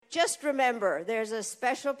Just remember, there's a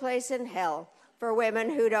special place in hell for women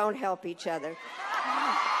who don't help each other.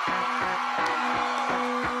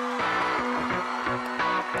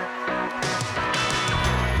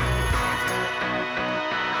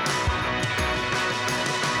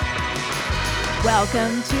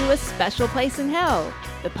 Welcome to A Special Place in Hell,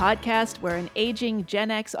 the podcast where an aging Gen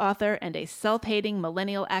X author and a self-hating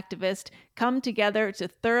millennial activist come together to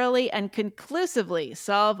thoroughly and conclusively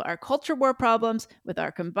solve our culture war problems with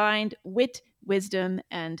our combined wit, wisdom,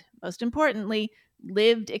 and, most importantly,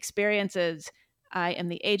 lived experiences. I am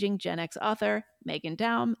the aging Gen X author, Megan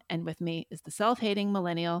Daum, and with me is the self-hating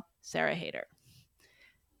millennial, Sarah Hayter.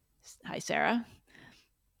 Hi, Sarah.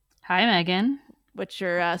 Hi, Megan. What's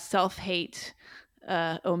your self-hate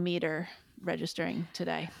o-meter registering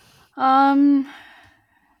today? Not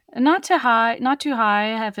too high.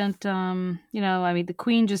 I haven't, the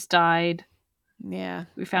Queen just died. Yeah.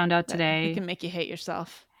 We found out today. It can make you hate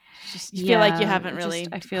yourself. You feel like you haven't really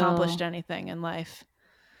accomplished anything in life.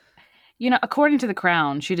 According to The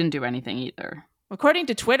Crown, she didn't do anything either. According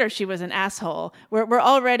to Twitter, she was an asshole. We're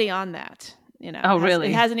already on that. Oh, really?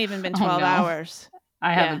 It hasn't even been 12 hours.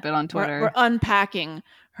 I haven't been on Twitter. We're unpacking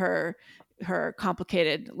her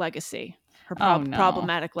complicated legacy, her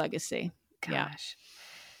problematic legacy. Gosh. Yeah.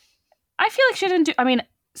 I feel like she didn't do.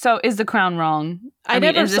 So is The Crown wrong? I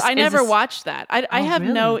never watched that. I have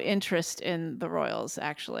really? No interest in the royals,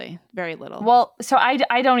 actually. Very little. Well, so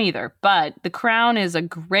I don't either. But The Crown is a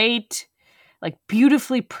great,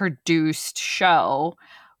 beautifully produced show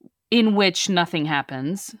in which nothing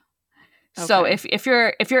happens. Okay. So if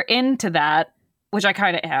you're into that, which I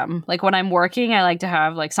kind of am, when I'm working, I like to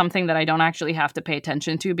have something that I don't actually have to pay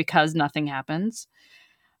attention to because nothing happens.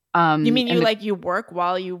 You mean you work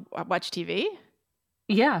while you watch TV?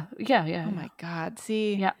 Yeah. Oh my God.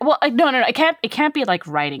 See? Yeah. Well, no. It can't be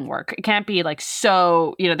writing work. It can't be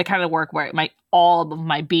so, the kind of work where all of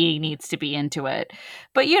my being needs to be into it.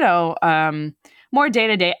 But, more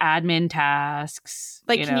day-to-day admin tasks.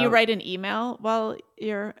 Can you write an email while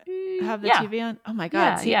have the TV on? Oh my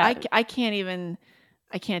God. See, I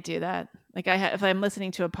can't do that. If I'm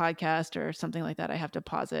listening to a podcast or something like that, I have to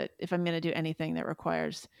pause it. If I'm going to do anything that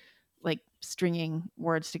requires stringing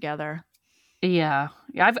words together. Yeah.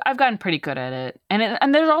 I've gotten pretty good at it.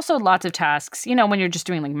 And there's also lots of tasks, when you're just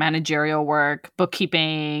doing managerial work,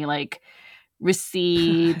 bookkeeping,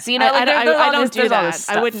 receipts, I don't do that.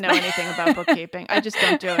 I wouldn't know anything about bookkeeping. I just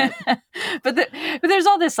don't do it. but there's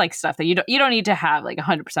all this stuff that you don't need to have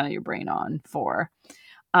 100% of your brain on for.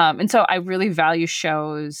 And so I really value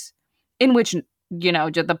shows in which,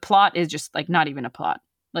 the plot is just not even a plot.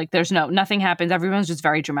 There's nothing happens. Everyone's just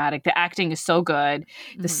very dramatic. The acting is so good.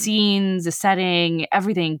 The scenes, the setting,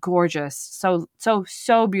 everything gorgeous.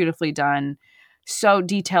 So beautifully done. So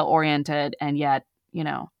detail oriented. And yet,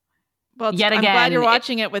 well, yet again, I'm glad you're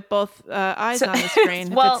watching it with both eyes on the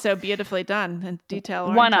screen. Well, it's so beautifully done and detail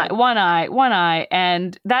oriented. One eye.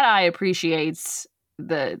 And that eye appreciates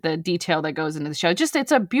the detail that goes into the show.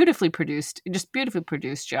 It's a beautifully produced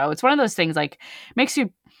show. It's one of those things makes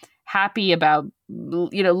you happy about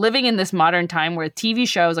living in this modern time where TV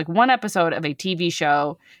shows, one episode of a TV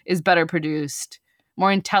show is better produced,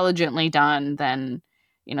 more intelligently done than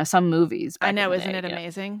some movies. I know, isn't it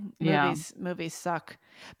amazing? Yeah. Movies suck,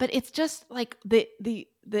 but it's just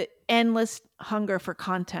the endless hunger for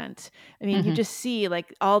content. I mean, you just see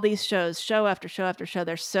all these shows, show after show after show.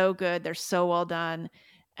 They're so good, they're so well done,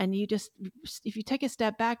 and if you take a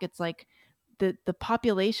step back, it's the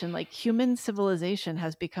population, human civilization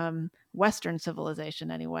has become, Western civilization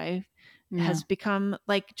anyway, has become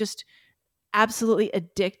just absolutely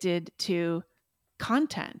addicted to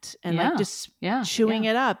content and chewing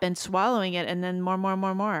it up and swallowing it, and then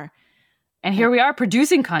more. And here we are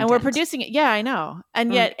producing content. And we're producing it. Yeah, I know.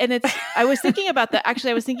 And yet, I was thinking about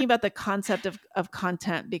the concept of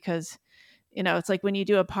content because, it's when you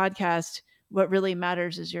do a podcast, what really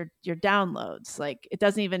matters is your downloads. It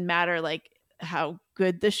doesn't even matter how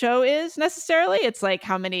good the show is necessarily. It's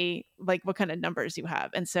how many, what kind of numbers you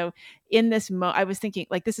have. And so in this I was thinking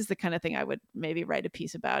this is the kind of thing I would maybe write a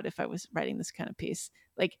piece about if I was writing this kind of piece.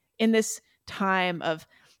 In this time of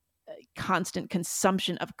constant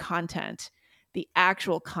consumption of content, the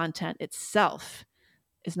actual content itself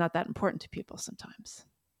is not that important to people sometimes.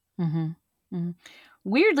 Mm-hmm. Mm-hmm.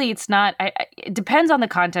 Weirdly, it's not. It depends on the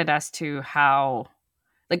content as to how,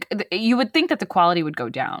 you would think that the quality would go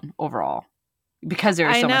down overall. Because there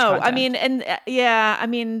is so much content.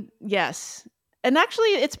 Yes. And actually,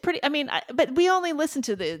 it's pretty. I mean, but we only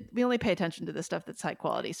pay attention to the stuff that's high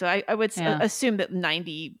quality. So I would assume that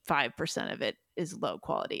 95% of it is low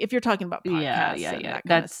quality. If you're talking about podcasts and that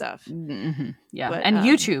kind of stuff. Yeah, but, and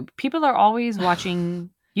YouTube. People are always watching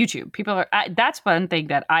YouTube. People are. That's one thing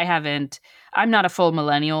that I haven't. I'm not a full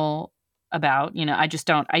millennial about. I just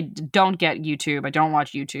don't. I don't get YouTube. I don't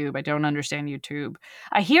watch YouTube. I don't understand YouTube.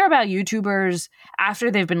 I hear about YouTubers after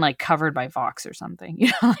they've been like covered by Vox or something.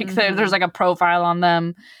 There's like a profile on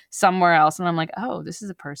them somewhere else, and I'm like, oh, this is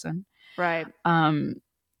a person, right?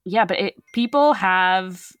 Yeah, but people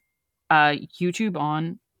have YouTube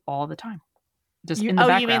on all the time. Just in the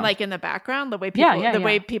background. You mean like in the background, the way people,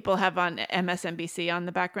 way people have on MSNBC on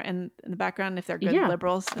the background, in the background, if they're good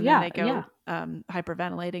liberals, and then they go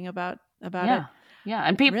hyperventilating about it. Yeah,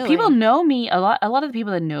 and people know me a lot. A lot of the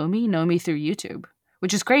people that know me through YouTube,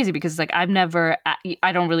 which is crazy because like I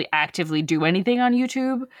don't really actively do anything on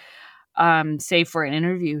YouTube, save for an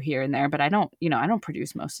interview here and there. But I don't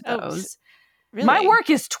produce most of those. Really? My work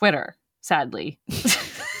is Twitter, sadly,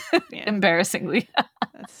 embarrassingly.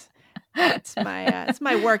 It's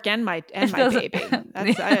my work and my baby.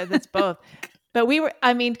 That's both. But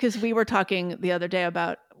because we were talking the other day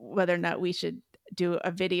about whether or not we should do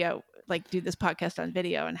a video, like do this podcast on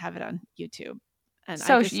video and have it on YouTube. And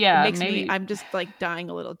it makes me, I'm just like dying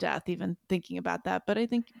a little death even thinking about that. But I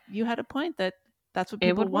think you had a point that that's what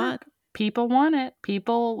people want. People want it.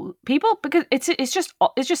 People because it's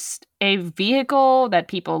just a vehicle that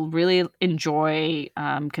people really enjoy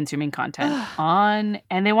consuming content on,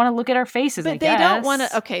 and they want to look at our faces. But they don't want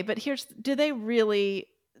to. Okay, but do they really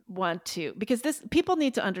want to? Because people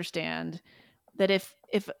need to understand that if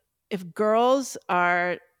girls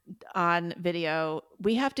are on video,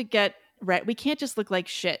 we have to get right. We can't just look like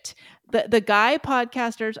shit. The guy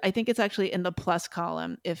podcasters, I think it's actually in the plus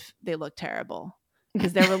column if they look terrible.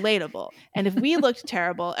 Because they're relatable. And if we looked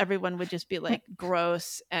terrible, everyone would just be like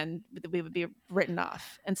gross and we would be written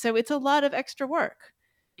off. And so it's a lot of extra work.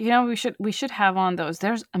 We should have on those.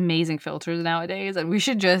 There's amazing filters nowadays, and we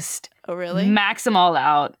should just really max them all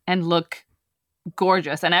out and look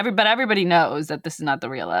gorgeous. And everybody knows that this is not the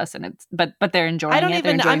real us, and but they're enjoying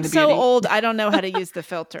it. I'm so old, I don't know how to use the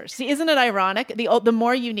filters. See, isn't it ironic? The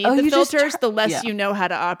more you need the filters, the less you know how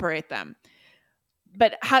to operate them.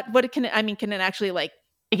 But can it actually like?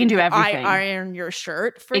 It can do everything. Iron your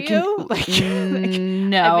shirt for you?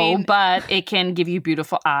 No, but it can give you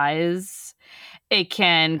beautiful eyes. It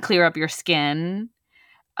can clear up your skin.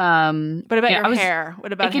 What about your hair?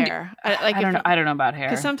 What about hair? I don't know about hair.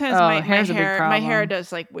 Because sometimes my hair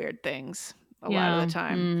does like weird things a lot of the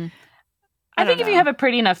time. I think if you have a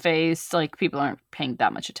pretty enough face, like people aren't paying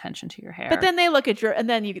that much attention to your hair. But then they look at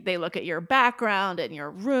they look at your background and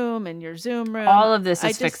your room and your Zoom room. All of this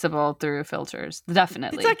is fixable through filters,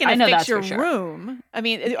 definitely. It's not going to fix your room. I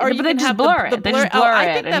mean, or you can just blur it. They just blur it.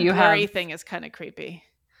 I think that blurry thing is kind of creepy.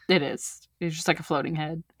 It is. It's just like a floating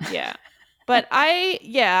head. Yeah, but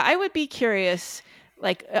I would be curious,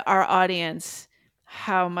 like our audience,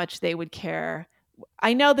 how much they would care.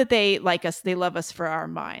 I know that they like us. They love us for our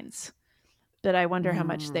minds. But I wonder how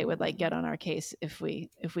much they would like get on our case if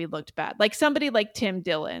we looked bad. Like somebody like Tim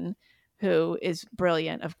Dillon, who is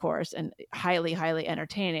brilliant, of course, and highly, highly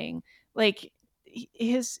entertaining. Like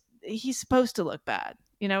he's supposed to look bad.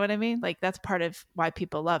 You know what I mean? Like that's part of why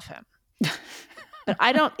people love him.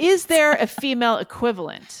 But is there a female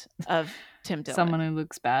equivalent of Tim Dillon? Someone who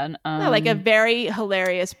looks bad? No, like a very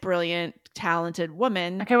hilarious, brilliant, talented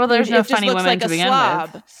woman. Okay, well, there's no funny women to begin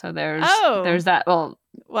with. So there's that.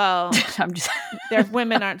 Well, I'm just their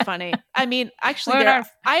women aren't funny. I mean, actually, I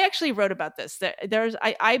actually wrote about this.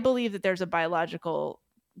 I believe that there's a biological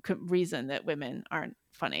reason that women aren't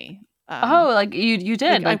funny. Like you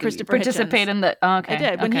did. I'm Christopher participate Hitchens. In the. Oh, okay, I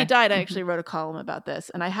did. When he died, I actually wrote a column about this,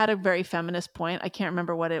 and I had a very feminist point. I can't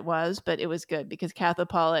remember what it was, but it was good because Katha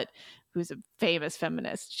Pollitt, who's a famous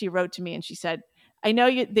feminist, she wrote to me and she said, "I know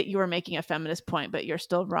that you were making a feminist point, but you're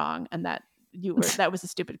still wrong, and that." That was a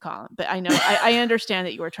stupid column, but I know I understand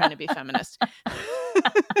that you were trying to be feminist.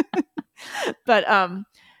 But I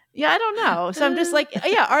don't know. So I'm just like,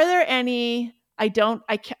 are there any? I do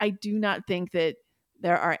not think that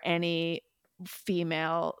there are any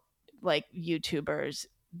female like YouTubers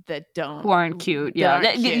who aren't cute.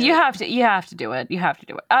 Yeah, you have to do it. You have to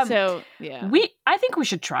do it. I think we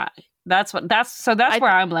should try. That's where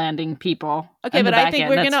I'm landing people. Okay, but I think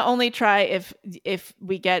we're gonna only try if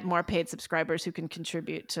we get more paid subscribers who can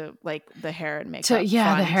contribute to like the hair and makeup. The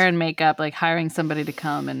hair and makeup, like hiring somebody to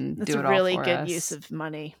come and do it all for us. That's a really good use of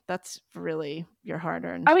money. That's really your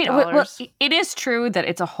hard-earned. I mean, well, it is true that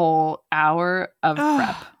it's a whole hour of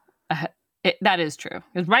prep That is true.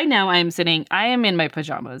 Because right now I am in my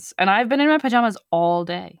pajamas, and I've been in my pajamas all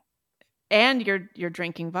day. And you're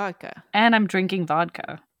drinking vodka. And I'm drinking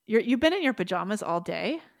vodka. You've been in your pajamas all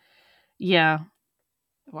day? Yeah.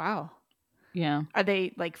 Wow. Yeah. Are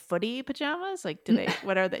they like footy pajamas? Like,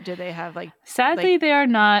 what are they? Do they have like? Sadly, they are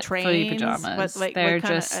not footy trains? pajamas. What They're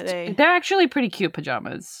kind just. are they? They're actually pretty cute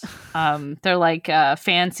pajamas. They're like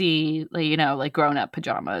fancy, like grown up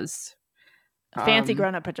pajamas. Fancy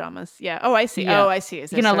grown up pajamas. Yeah. Oh, I see. Yeah. Oh, I see.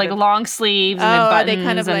 Is Like long sleeves and then are buttons, they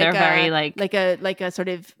kind of and like they're very like a sort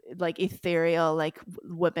of like ethereal, like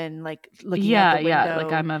women like looking out the window. Yeah.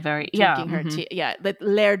 Like I'm a very drinking her tea. Yeah, like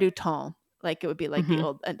l'air du temps. Like it would be like the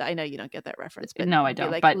old. And I know you don't get that reference, but no, I don't.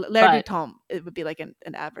 Like but l'air du temps. It would be like an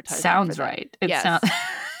advertisement. Sounds right. It sounds.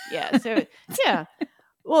 Yeah. So yeah.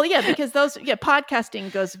 Well, yeah, because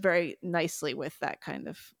podcasting goes very nicely with that kind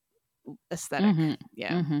of aesthetic.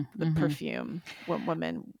 The perfume,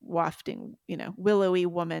 woman wafting, willowy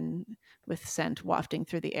woman with scent wafting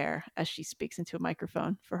through the air as she speaks into a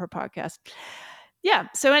microphone for her podcast. Yeah.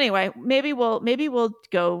 So anyway, maybe we'll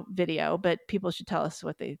go video, but people should tell us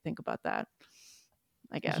what they think about that,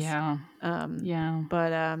 I guess. Yeah.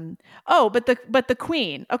 But the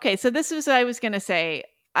Queen. Okay, so this is what I was going to say.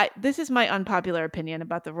 This is my unpopular opinion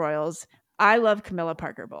about the royals. I love Camilla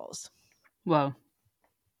Parker Bowles. Whoa.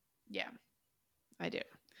 Yeah, I do.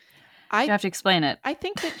 You have to explain it. I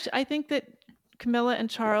think that Camilla and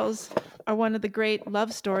Charles are one of the great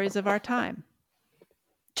love stories of our time.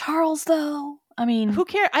 Charles, though, I mean, who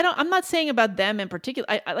cares? I'm not saying about them in particular.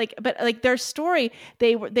 But their story,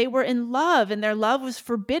 they were in love, and their love was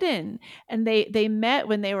forbidden, and they met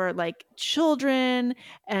when they were like children,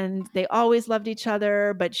 and they always loved each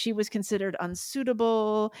other. But she was considered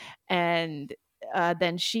unsuitable, and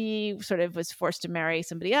then she sort of was forced to marry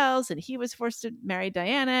somebody else, and he was forced to marry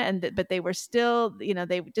Diana, but they were still,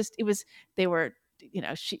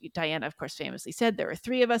 Diana, of course, famously said there were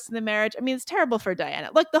 3 of us in the marriage. I mean, it's terrible for Diana.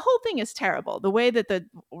 Look, the whole thing is terrible. The way that the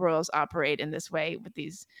royals operate in this way with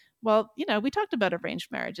these, we talked about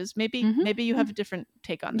arranged marriages. Maybe you have a different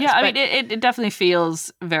take on this. Yeah, I mean, it definitely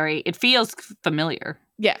feels familiar.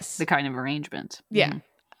 Yes. The kind of arrangement. Yeah.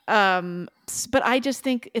 But I just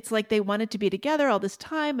think it's like they wanted to be together all this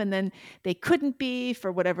time, and then they couldn't be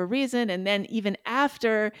for whatever reason. And then even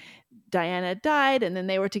after Diana died, and then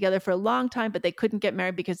they were together for a long time, but they couldn't get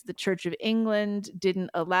married because the Church of England didn't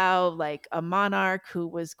allow like a monarch who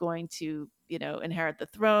was going to, inherit the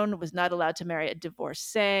throne was not allowed to marry a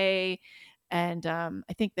divorcee. And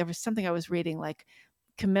I think there was something I was reading, like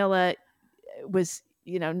Camilla was,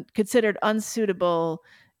 considered unsuitable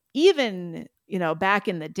even back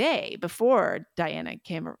in the day before Diana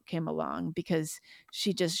came along, because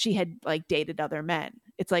she had like dated other men.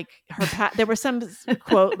 It's like there was some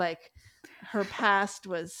quote like her past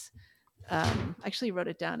was, I actually wrote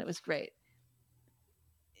it down. It was great.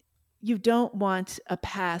 You don't want a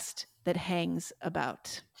past that hangs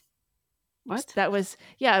about. What? That was,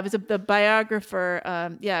 it was the biographer.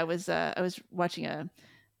 I was watching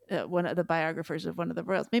one of the biographers of one of the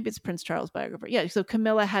royals. Maybe it's Prince Charles' biographer. Yeah. So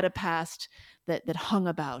Camilla had a past that hung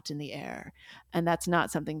about in the air, and that's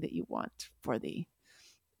not something that you want for the,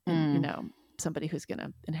 somebody who's going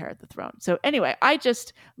to inherit the throne. So anyway, I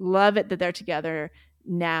just love it that they're together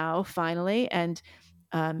now, finally. And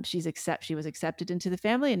she was accepted into the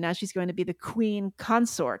family, and now she's going to be the queen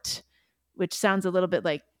consort, which sounds a little bit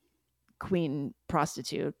like queen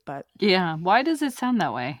prostitute, but yeah. Why does it sound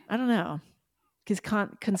that way? I don't know. Because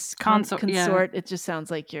consort, it just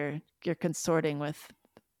sounds like you're consorting with,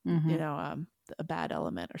 a bad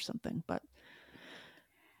element or something. But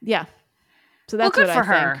yeah, so that's good what for I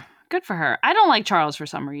her. think. Good for her. I don't like Charles for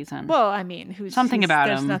some reason. Well, I mean, something about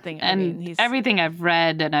there's him. Nothing, and everything I've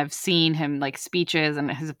read and I've seen him like speeches, and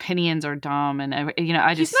his opinions are dumb. And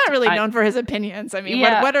he's not really known for his opinions. I mean,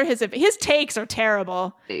 what are his takes are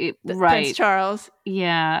terrible. Right, Prince Charles.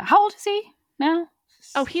 Yeah. How old is he now?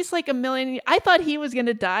 Oh, he's like a million. I thought he was going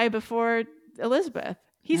to die before Elizabeth.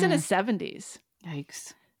 He's in his 70s.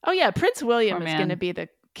 Yikes. Oh yeah, Prince William is going to be the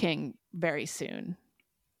king very soon.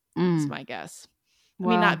 That's my guess. I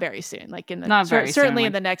mean, not very soon. Like certainly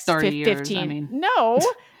in the next 30 years, 15. I mean. No,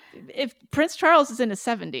 if Prince Charles is in his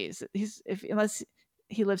 70s, unless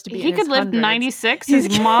he lives to be. He could live 96.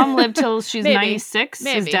 His mom lived till she's 96.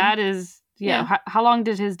 Maybe. His dad is. Yeah. How long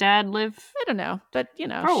did his dad live? I don't know, but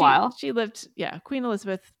for a while she lived. Yeah, Queen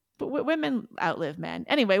Elizabeth. But women outlive men.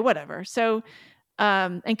 Anyway, whatever. So,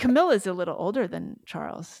 and Camilla's a little older than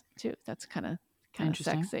Charles too. That's kind of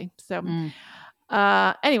sexy. So,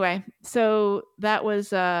 anyway, so that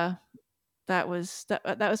was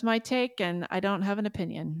my take, and I don't have an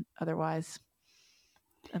opinion otherwise.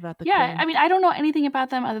 about the Yeah, Queen? I mean, I don't know anything about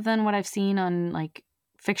them other than what I've seen on like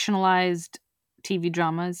fictionalized TV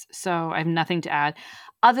dramas, so I have nothing to add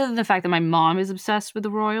other than the fact that my mom is obsessed with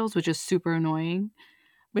the royals, which is super annoying.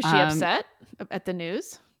 Was she upset at the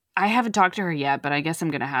news? I haven't talked to her yet, but I guess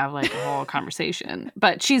I'm going to have like a whole conversation.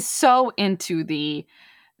 But she's so into the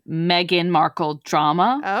Meghan Markle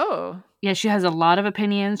drama. Oh. Yeah, she has a lot of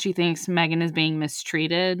opinions. She thinks Meghan is being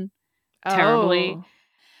mistreated terribly. Oh.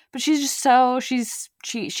 But she's just so she's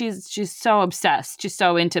so obsessed. She's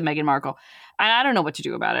so into Meghan Markle. And I don't know what to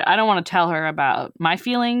do about it. I don't want to tell her about my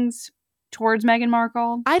feelings towards Meghan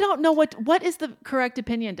Markle. I don't know what is the correct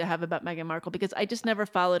opinion to have about Meghan Markle, because I just never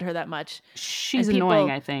followed her that much. She's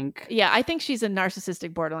annoying, I think. Yeah, I think she's a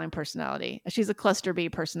narcissistic borderline personality. She's a cluster B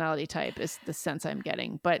personality type is the sense I'm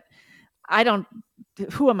getting. But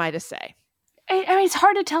who am I to say? I mean, it's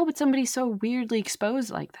hard to tell with somebody so weirdly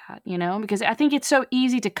exposed like that, you know, because I think it's so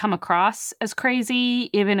easy to come across as crazy,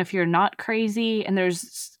 even if you're not crazy. And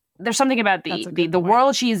there's something about the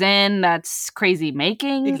world she's in that's crazy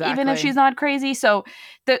making, even if she's not crazy. So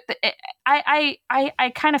I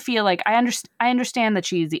kind of feel like I understand that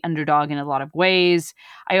she's the underdog in a lot of ways.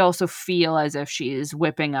 I also feel as if she's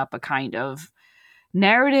whipping up a kind of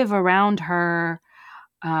narrative around her.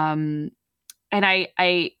 And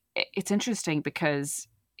it's interesting because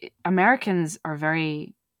Americans are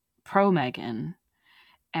very pro Meghan,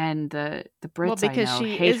 and the Brits, well, because I know,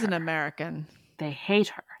 she hate is her. an American. They hate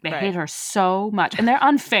her. They hate her so much, and they're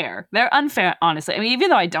unfair. They're unfair, honestly. I mean, even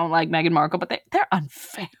though I don't like Meghan Markle, but they're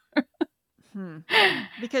unfair.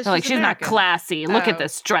 Because like she's not classy. Look at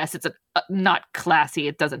this dress; it's not classy.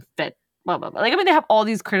 It doesn't fit. Blah blah blah. Like, I mean, they have all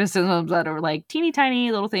these criticisms that are like teeny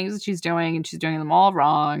tiny little things that she's doing, and she's doing them all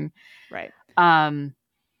wrong. Right.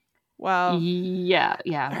 Well, yeah.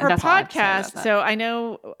 Her podcast. So I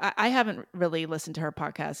know I haven't really listened to her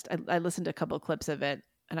podcast. I listened to a couple of clips of it,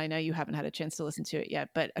 and I know you haven't had a chance to listen to it yet.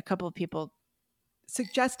 But a couple of people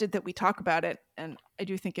suggested that we talk about it, and I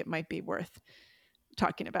do think it might be worth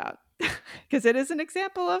talking about because it is an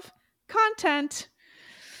example of content.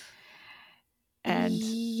 And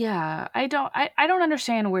yeah, I don't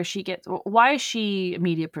understand where she gets. Why is she a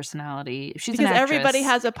media personality? She's because an actress, everybody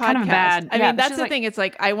has a podcast. Kind of bad. I mean, that's the thing. It's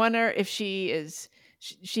like, I wonder if she is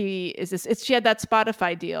this. She had that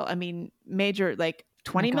Spotify deal. I mean, major, like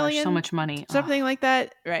 20 million, so much money, something like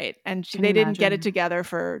that, right? And they didn't get it together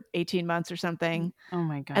for 18 months or something. Oh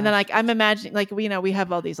my god! And then, like, I'm imagining, like, we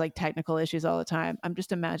have all these like technical issues all the time. I'm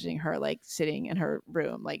just imagining her like sitting in her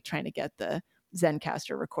room, like trying to get the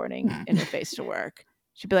Zencaster recording interface to work.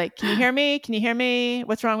 She'd be like, "Can you hear me? Can you hear me?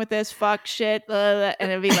 What's wrong with this? Fuck, shit." And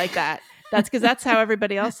it'd be like that. That's because that's how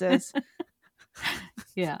everybody else is.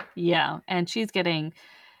 Yeah. And she's getting.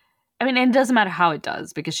 I mean, it doesn't matter how it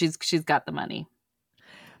does because she's got the money.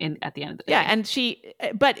 At the end of the day. Yeah, and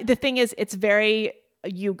but the thing is, it's very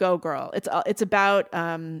you go girl. It's about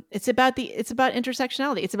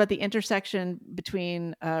intersectionality. It's about the intersection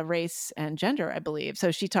between race and gender, I believe. So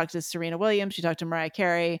she talked to Serena Williams, she talked to Mariah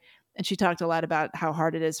Carey, and she talked a lot about how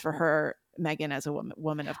hard it is for her, Meghan, as a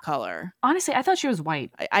woman of color. Honestly, I thought she was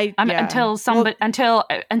white. Until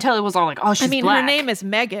it was all like, oh, she's black. Her name is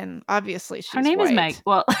Meghan. Obviously, she's her name white. is Meg.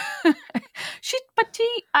 Well, she's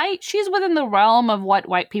within the realm of what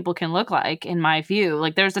white people can look like, in my view.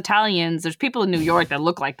 Like, there's Italians, there's people in New York that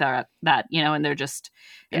look like that, you know, and they're just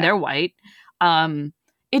and they're white. It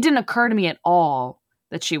didn't occur to me at all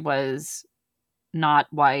that she was not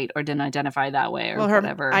white or didn't identify that way or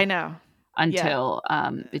whatever. I know. Until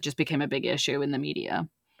it just became a big issue in the media.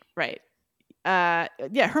 Right.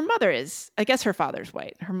 Her mother is, I guess her father's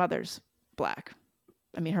white. Her mother's black.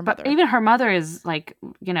 I mean, her mother. But even her mother is, like,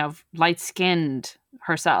 you know, light-skinned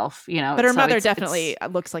herself, you know. But her mother definitely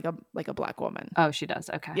looks like a black woman. Oh, she does.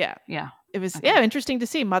 Okay. Yeah. It was interesting to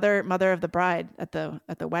see mother of the bride at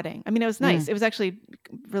the wedding. I mean, it was nice. It was actually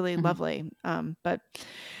really lovely. But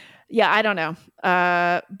yeah, I don't know.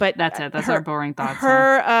 But that's it. That's our boring thoughts.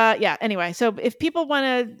 Anyway, so if people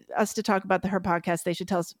want us to talk about her podcast, they should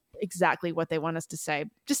tell us exactly what they want us to say.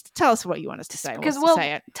 Just tell us what you want us to say. Because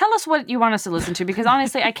tell us what you want us to listen to. Because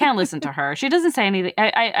honestly, I can't listen to her. She doesn't say anything.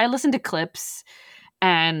 I listened to clips,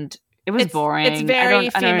 and it was boring. It's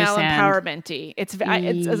very female empowerment-y. It's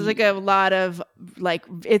like a lot of, like,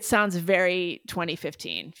 it sounds very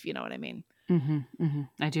 2015. If you know what I mean.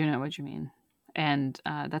 I do know what you mean. And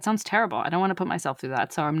that sounds terrible. I don't want to put myself through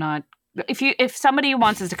that. So I'm not. If somebody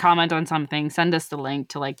wants us to comment on something, send us the link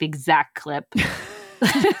to, like, the exact clip,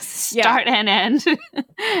 start and end.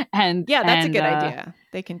 And that's a good idea.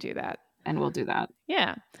 They can do that, and we'll do that.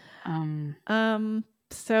 Yeah.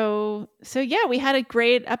 So yeah, we had a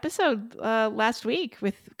great episode last week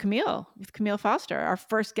with Camille Foster, our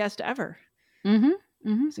first guest ever. Mm-hmm.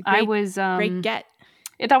 Mm-hmm. It was a great get.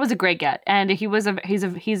 That was a great get, and he's a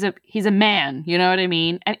man. You know what I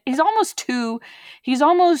mean? And he's almost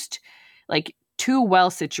like too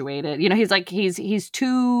well situated. You know, he's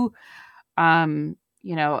too,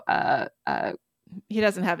 he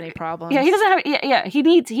doesn't have any problems. Yeah, he doesn't have. Yeah. He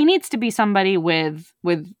needs to be somebody with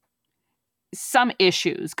some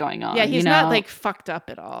issues going on. Yeah, he's not like fucked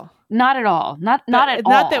up at all. Not at all. Not at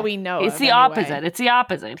all. Not that we know. It's the opposite. It's the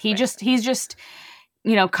opposite. He's just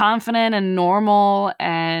confident and normal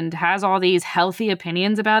and has all these healthy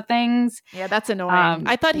opinions about things. Yeah, that's annoying.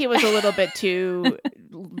 I thought he was a little bit too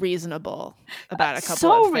reasonable about a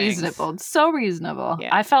couple of things. So reasonable. Yeah.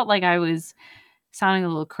 I felt like I was sounding a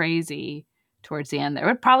little crazy towards the end there,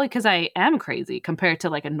 but probably because I am crazy compared to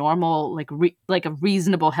like a normal, like a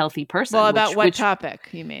reasonable, healthy person. Well, about what topic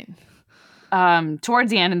you mean? Towards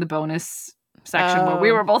the end in the bonus section where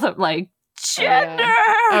we were both like, gender.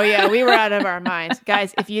 Oh yeah, we were out of our minds,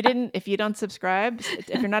 guys. If you don't subscribe,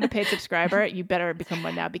 if you're not a paid subscriber, you better become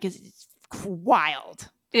one now because it's wild.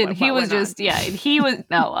 And he was just on. Yeah. And he was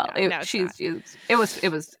it was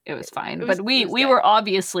fine. But we were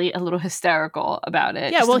obviously a little hysterical about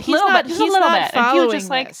it. Yeah. Well, he's not following just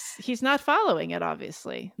like he's not following it.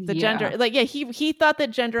 Obviously, the gender he thought that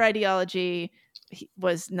gender ideology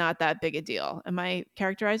was not that big a deal. Am I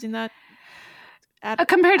characterizing that?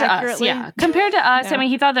 Compared to accurately? us, yeah. Compared to us, Yeah. I mean,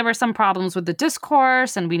 he thought there were some problems with the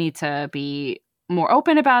discourse, and we need to be more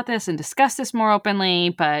open about this and discuss this more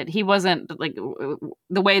openly. But he wasn't like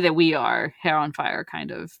the way that we are, hair on fire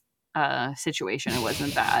kind of situation. It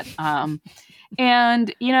wasn't that,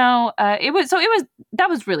 and that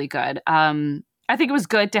was really good. I think it was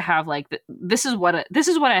good to have like this is what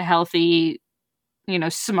a healthy,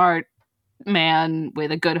 smart man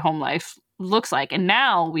with a good home life looks like, and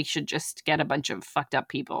now we should just get a bunch of fucked up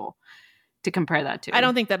people to compare that to. I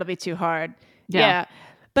don't think that'll be too hard. Yeah.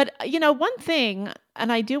 But one thing,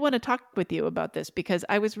 and I do want to talk with you about this because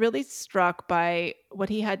I was really struck by what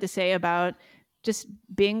he had to say about just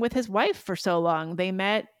being with his wife for so long. They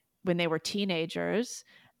met when they were teenagers,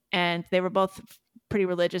 and they were both pretty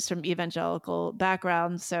religious from evangelical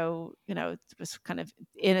backgrounds. So, it was kind of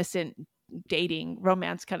innocent dating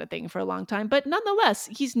romance kind of thing for a long time, but nonetheless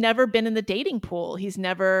he's never been in the dating pool. He's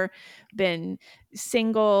never been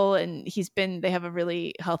single, and they have a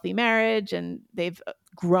really healthy marriage, and they've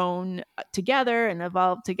grown together and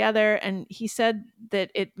evolved together. And he said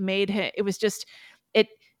that it made him, it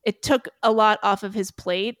took a lot off of his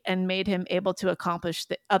plate and made him able to accomplish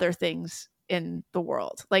the other things in the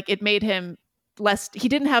world. Like it made him he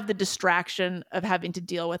didn't have the distraction of having to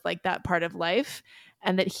deal with like that part of life,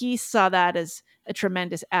 and that he saw that as a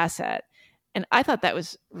tremendous asset. And I thought that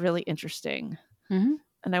was really interesting. Mm-hmm.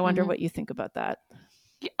 And I wonder what you think about that.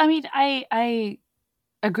 I mean, I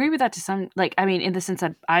agree with that to some, in the sense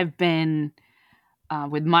that I've been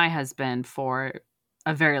with my husband for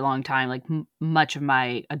a very long time, like much of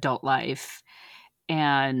my adult life.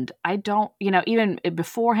 And I don't, even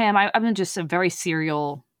before him, I've been just a very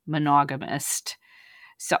serial monogamist.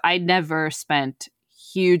 So I never spent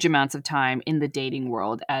huge amounts of time in the dating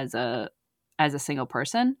world as a single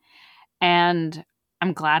person, and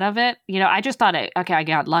I'm glad of it. I just thought I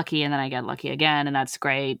got lucky, and then I get lucky again, and that's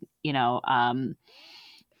great. But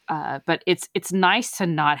it's nice to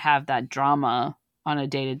not have that drama on a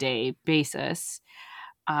day-to-day basis.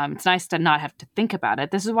 It's nice to not have to think about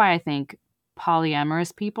it. This is why I think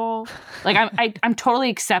polyamorous people, like I'm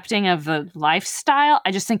totally accepting of the lifestyle.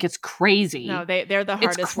 I just think it's crazy. No, they're the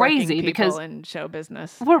hardest it's crazy working people because in show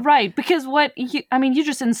business. Well, right, because you're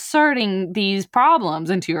just inserting these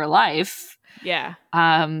problems into your life. Yeah.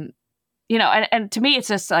 And to me it's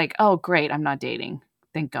just like, oh great, I'm not dating.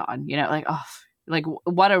 Thank God.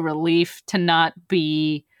 What a relief to not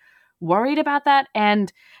be worried about that.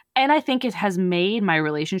 And I think it has made my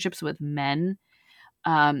relationships with men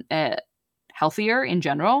healthier in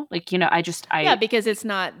general. Because it's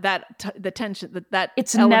not that the tension that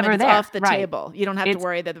it's element never is there off the right. table. You don't have to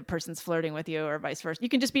worry that the person's flirting with you or vice versa. You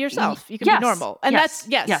can just be yourself. You can be normal, and that's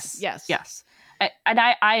yes. And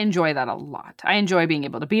I enjoy that a lot. I enjoy being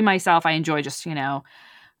able to be myself. I enjoy just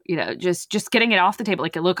just getting it off the table.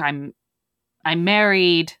 Like, look, I'm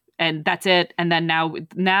married, and that's it. And then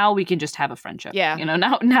now we can just have a friendship. Yeah.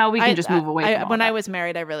 Now we can just move away. When I was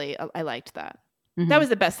married, I liked that. Mm-hmm. That was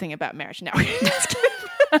the best thing about marriage. No,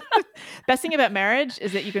 Best thing about marriage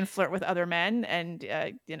is that you can flirt with other men, and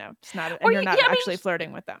it's not, and Or you're not yeah, I mean, actually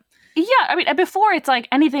flirting with them. Yeah, I mean, before it's like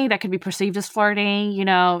anything that could be perceived as flirting,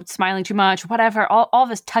 smiling too much, whatever, all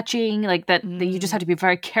this touching, like that you just have to be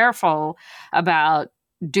very careful about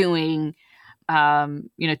doing,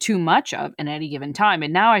 too much of in any given time.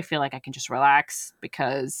 And now I feel like I can just relax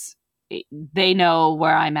because they know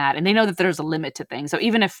where I'm at, and they know that there's a limit to things. So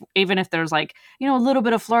even if there's like, a little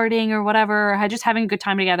bit of flirting or whatever, just having a good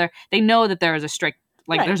time together, they know that there is a strict,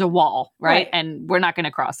 like there's a wall, right? And we're not going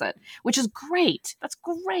to cross it, which is great. That's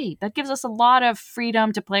great. That gives us a lot of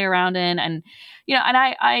freedom to play around in. And, and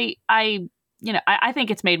I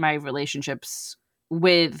think it's made my relationships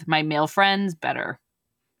with my male friends better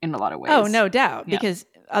in a lot of ways. Oh, no doubt. Yeah. Because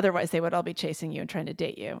otherwise they would all be chasing you and trying to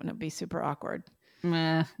date you, and it'd be super awkward.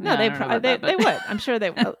 No, they would. I'm sure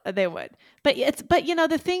they would. But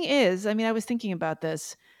the thing is, I mean, I was thinking about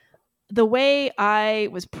this. The way I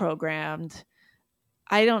was programmed,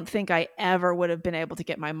 I don't think I ever would have been able to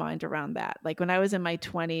get my mind around that. Like when I was in my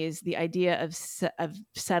 20s, the idea of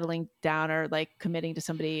settling down or like committing to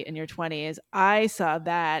somebody in your 20s, I saw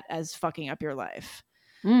that as fucking up your life.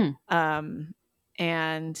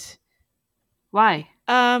 And why?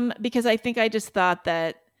 Because I think I just thought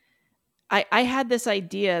that I had this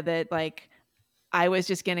idea that like I was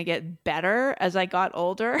just going to get better as I got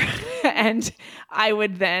older and I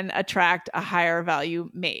would then attract a higher value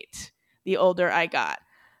mate the older I got.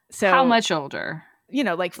 So how much older?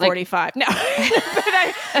 Like 45. No,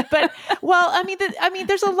 but well, I mean,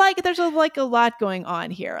 there's a lot going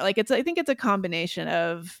on here. Like I think it's a combination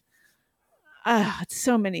of it's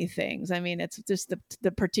so many things. I mean, it's just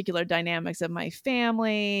the particular dynamics of my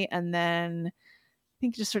family, and then I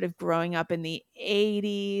think just sort of growing up in the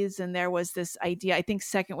 80s, and there was this idea, I think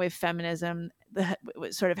second wave feminism there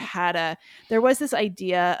was this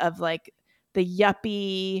idea of like the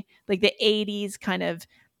yuppie, like the 80s kind of,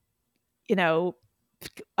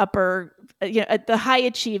 upper, the high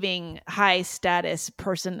achieving, high status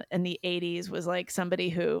person in the 80s was like somebody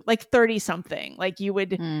who like 30 something, like you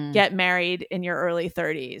would get married in your early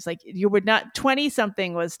 30s. Like you would not, 20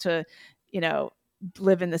 something was to,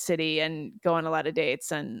 live in the city and go on a lot of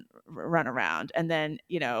dates and run around. And then,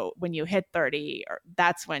 when you hit 30,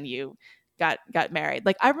 that's when you got married.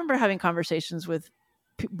 Like I remember having conversations with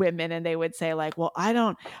women and they would say like, well, I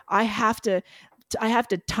have to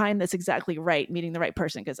time this exactly right, meeting the right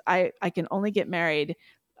person. Cause I can only get married.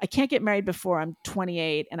 I can't get married before I'm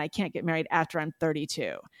 28 and I can't get married after I'm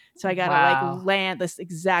 32. So I got to like land this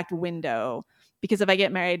exact window, because if I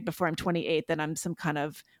get married before I'm 28, then I'm some kind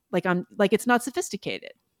of like, I'm like, it's not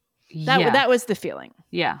sophisticated. That was the feeling.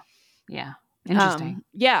 Yeah. Yeah. Interesting.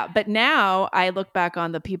 But now I look back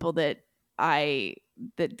on the people that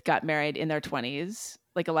got married in their 20s,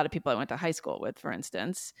 like a lot of people I went to high school with, for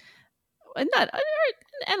instance, and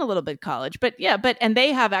a little bit college, and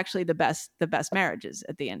they have actually the best marriages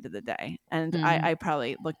at the end of the day. And I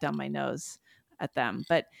probably looked down my nose at them,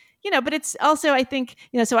 but it's also, I think,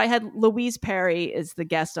 so I had Louise Perry is the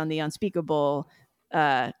guest on The Unspeakable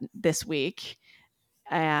this week.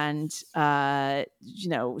 And,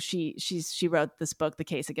 she wrote this book, The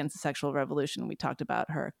Case Against the Sexual Revolution. We talked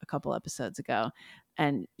about her a couple episodes ago,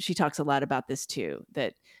 and she talks a lot about this too,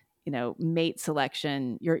 that, mate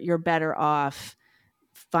selection, you're better off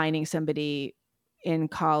finding somebody in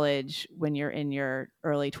college when you're in your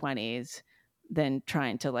early 20s than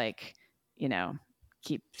trying to like,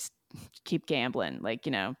 keep gambling. Like,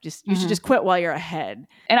 you should just quit while you're ahead.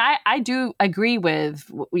 And I do agree with,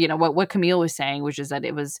 what Camille was saying, which is that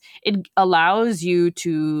it allows you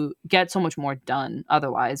to get so much more done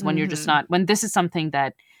otherwise when you're just not, when this is something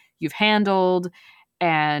that you've handled.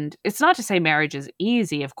 And it's not to say marriage is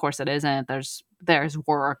easy. Of course it isn't. There's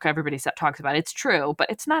work. Everybody talks about it. It's true, but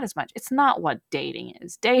it's not as much. It's not what dating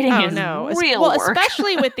is. Dating is real work.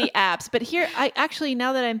 Especially with the apps. But here,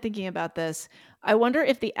 now that I'm thinking about this, I wonder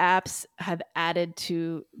if the apps have added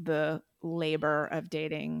to the labor of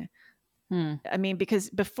dating. I mean, because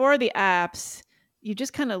before the apps, you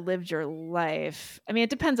just kind of lived your life. I mean,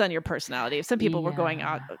 it depends on your personality. If some people were going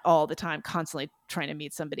out all the time, constantly trying to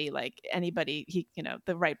meet somebody, like anybody,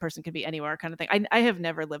 the right person could be anywhere kind of thing. I have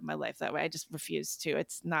never lived my life that way. I just refuse to.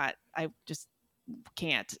 It's not, I just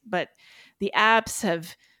can't. But the apps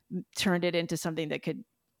have turned it into something that could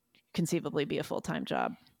conceivably be a full-time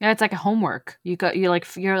job. Yeah, it's like a homework. You're like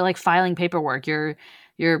filing paperwork. You're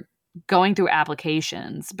going through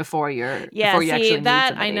applications before you actually meet somebody.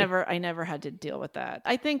 I never had to deal with that.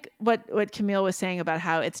 I think what Camille was saying about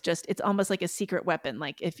how it's almost like a secret weapon.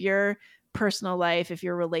 Like if your personal life, if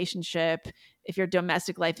your relationship, if your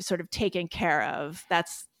domestic life is sort of taken care of,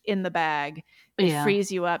 that's in the bag. It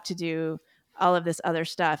frees you up to do all of this other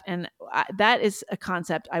stuff. And that is a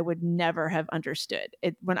concept I would never have understood.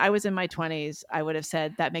 When I was in my 20s, I would have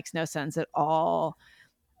said that makes no sense at all.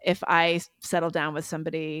 If I settle down with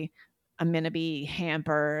somebody, I'm going to be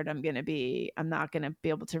hampered. I'm not going to be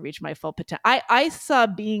able to reach my full potential. I saw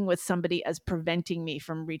being with somebody as preventing me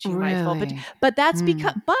from reaching my full potential. But that's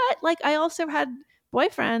because, I also had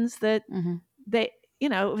boyfriends that they,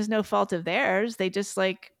 it was no fault of theirs. They just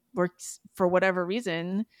were, for whatever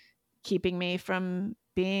reason, keeping me from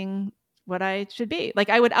being what I should be.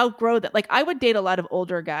 I would outgrow that. I would date a lot of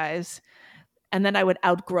older guys and then I would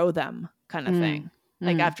outgrow them kind of thing.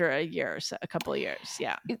 After a year or so, a couple of years.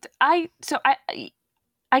 Yeah. I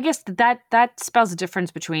guess that spells a difference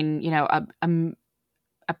between,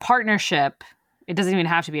 a partnership. It doesn't even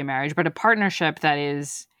have to be a marriage, but a partnership that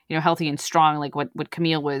is, healthy and strong, like what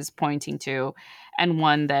Camille was pointing to, and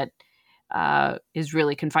one that is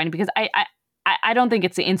really confining, because I don't think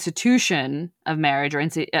it's the institution of marriage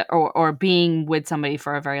or being with somebody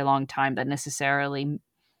for a very long time that necessarily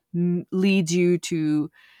leads you to,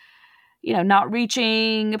 not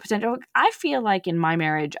reaching a potential. I feel like in my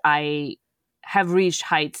marriage, I have reached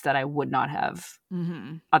heights that I would not have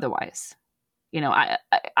otherwise. I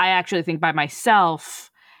actually think by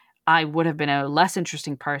myself, I would have been a less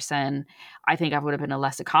interesting person. I think I would have been a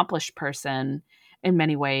less accomplished person in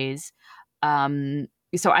many ways. So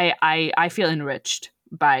I feel enriched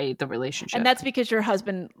by the relationship. And that's because your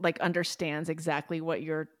husband understands exactly what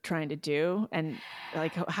you're trying to do, and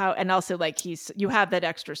how, and also you have that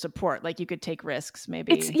extra support. You could take risks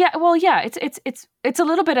maybe. It's a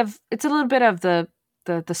little bit of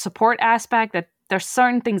the support aspect, that there's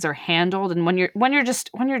certain things are handled, and when you're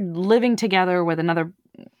living together with another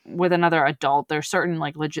adult, there's certain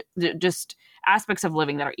just aspects of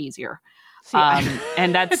living that are easier.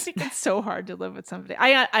 And that's, I think it's so hard to live with somebody.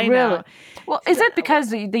 I really know. Well, is it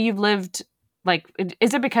because you've lived,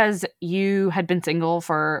 is it because you had been single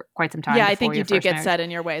for quite some time? Yeah, I think you do get set in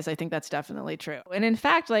your ways. I think that's definitely true. And in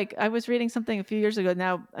fact, I was reading something a few years ago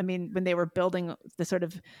now, when they were building the sort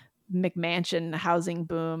of McMansion housing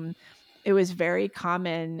boom, it was very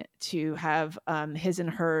common to have his and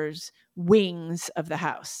hers wings of the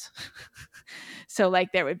house. So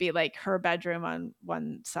there would be her bedroom on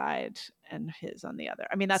one side and his on the other.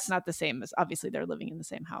 That's not the same as, obviously they're living in the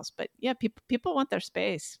same house, but yeah, people want their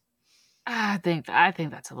space. I think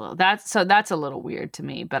that's a little weird to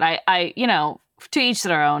me, but I to each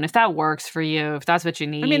their own. If that works for you, if that's what you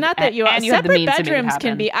need. Not that you separate have the means bedrooms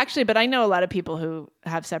can be actually, but I know a lot of people who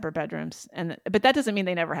have separate bedrooms, but that doesn't mean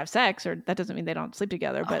they never have sex, or that doesn't mean they don't sleep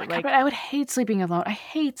together. But but I would hate sleeping alone. I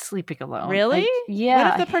hate sleeping alone. Really?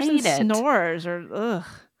 Yeah. What if the person snores or ugh?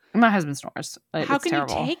 My husband snores. How can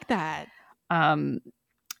terrible. You take that?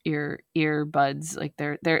 Earbuds.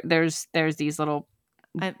 There's these little.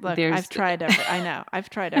 I've tried I've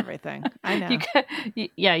tried everything. I know.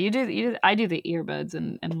 You do. I do the earbuds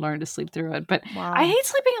and learn to sleep through it. But wow. I hate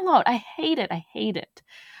sleeping alone. I hate it.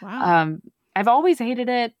 Wow. I've always hated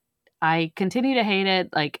it. I continue to hate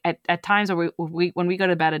it. At times where when we go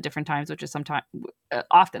to bed at different times, which is sometimes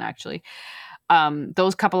often actually,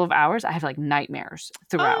 those couple of hours I have nightmares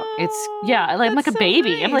throughout. I'm like a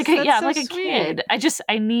baby. Nice. I'm like I'm like a kid.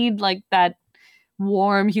 I need that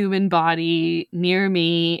warm human body near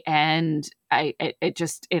me, and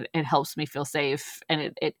it helps me feel safe,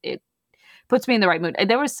 and it puts me in the right mood.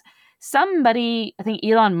 There was somebody, I think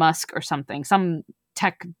Elon Musk or something, some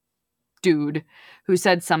tech dude, who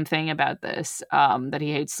said something about this, that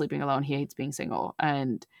he hates sleeping alone, he hates being single,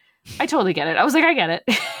 and I totally get it. I was like, I get it.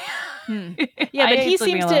 Yeah, but he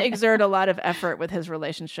seems to exert a lot of effort with his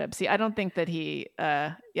relationships. See, I don't think that he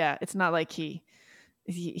it's not like he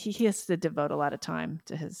has to devote a lot of time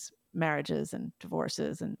to his marriages and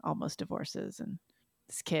divorces and almost divorces and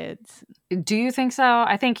his kids. Do you think so?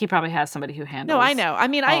 I think he probably has somebody who handles. No, I know.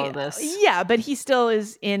 all of this. Yeah, but he still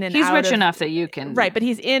is in and he's out. He's rich enough that you can. Right, but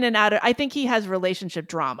he's in and out of. I think he has relationship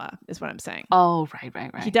drama, is what I'm saying. Oh,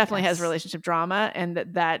 right. He definitely has relationship drama, and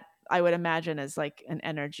that I would imagine is an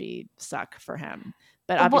energy suck for him.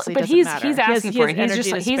 But obviously, he's matter. asking for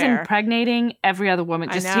it. He's impregnating every other woman.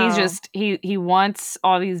 He wants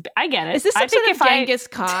all these. I get it. Is this some sort of Genghis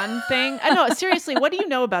Khan thing? I know. Seriously, what do you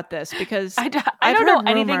know about this? Because I don't know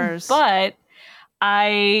anything, but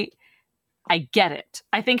I get it.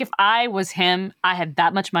 I think if I was him, I had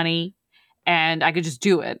that much money, and I could just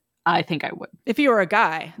do it. I think I would. If you were a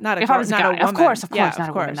guy, not a if I was not a guy, a woman. Of course, yeah, not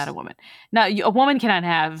a woman, not a woman. Now, a woman cannot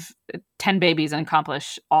have 10 babies and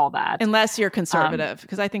accomplish all that unless you're conservative.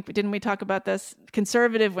 Because I think didn't we talk about this?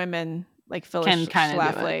 Conservative women like Phyllis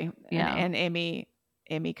Schlafly and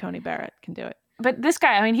Amy Coney Barrett can do it. but this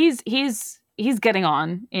guy, I mean, he's getting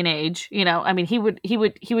on in age, you know. I mean, he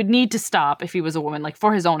would need to stop if he was a woman, like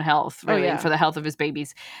for his own health, really, and for the health of his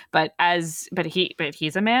babies. But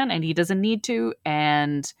he's a man and he doesn't need to.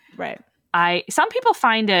 And right. Some people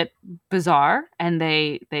find it bizarre and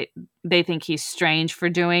they think he's strange for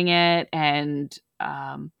doing it and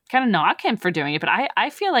kind of knock him for doing it. But I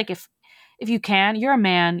feel like if you can, you're a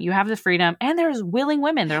man, you have the freedom, and there's willing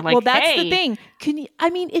women. They're like, well, that's hey. the thing. I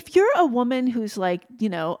mean, if you're a woman who's like, you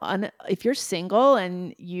know, if you're single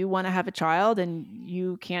and you want to have a child and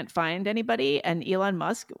you can't find anybody, and Elon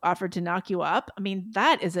Musk offered to knock you up, I mean,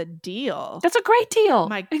 that is a deal. That's a great deal.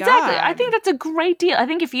 My God. Exactly. I think that's a great deal. I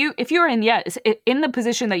think if you're in the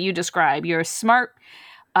position that you describe, you're a smart,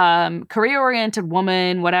 career-oriented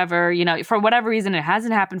woman, whatever, you know, for whatever reason, it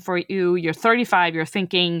hasn't happened for you. You're 35. You're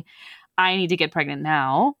thinking, I need to get pregnant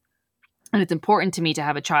now, and it's important to me to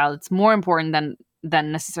have a child. It's more important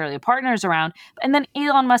than necessarily a partner's around. And then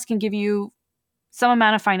Elon Musk can give you some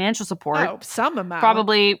amount of financial support. Oh, some amount.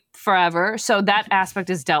 Probably forever. So that aspect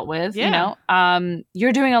is dealt with, you know.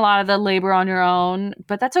 You're doing a lot of the labor on your own,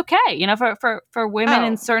 but that's okay. You know, for women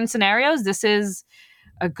in certain scenarios, this is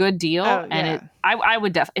a good deal. And I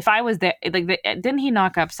would if I was there, like, didn't he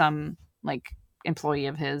knock up some like employee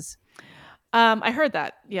of his? I heard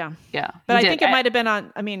that. Yeah. But I think it might have been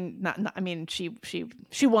on. I mean, not. I mean, she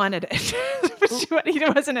wanted it.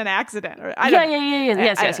 It wasn't an accident. Or,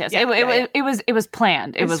 Yes. It was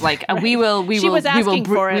planned. It was like we will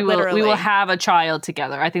have a child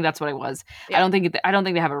together. I think that's what it was. Yeah. I don't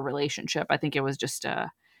think they have a relationship. I think it was just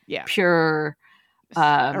a pure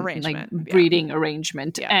arrangement, like breeding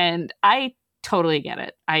arrangement. Yeah. And I totally get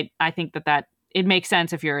it. I think that it makes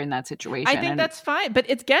sense if you're in that situation. I think that's fine. But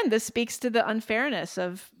again, this speaks to the unfairness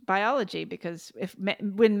of biology, because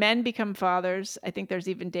when men become fathers, I think there's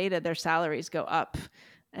even data, their salaries go up.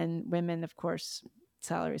 And women, of course,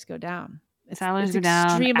 salaries go down. Salaries go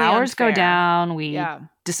down. Hours go down. We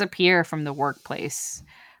disappear from the workplace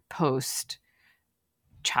post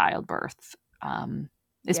childbirth.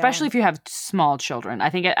 Especially if you have small children.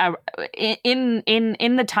 I think in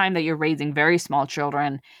the time that you're raising very small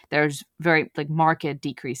children, there's very like marked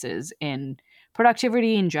decreases in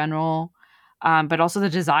productivity in general, but also the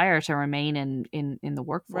desire to remain in the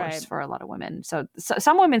workforce for a lot of women. So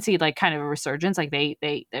some women see like kind of a resurgence, like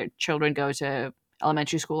their children go to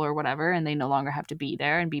elementary school or whatever, and they no longer have to be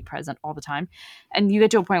there and be present all the time. And you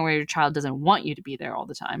get to a point where your child doesn't want you to be there all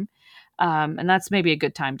the time, and that's maybe a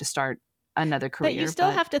good time to start another career. But you still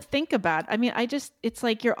have to think about, I mean, it's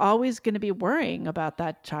like you're always going to be worrying about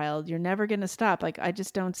that child. You're never going to stop. Like, I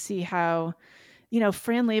just don't see how, you know,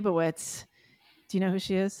 Fran Lebowitz, do you know who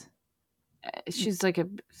she is? She's like a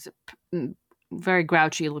very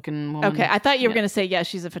grouchy looking woman. Okay. I thought you were going to say,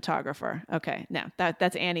 she's a photographer. Okay. No,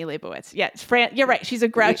 that's Annie Leibovitz. Yeah. Fran, you're right. She's a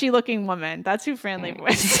grouchy looking woman. That's who Fran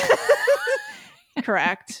Lebowitz is.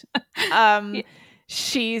 Correct.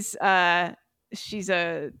 She's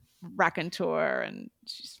a raconteur, and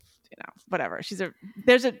she's, you know, whatever. She's a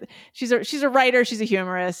writer. She's a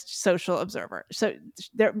humorist, social observer. So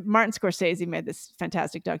Martin Scorsese made this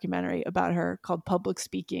fantastic documentary about her called Public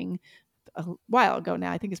Speaking a while ago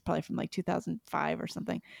now. I think it's probably from like 2005 or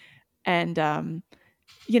something. And,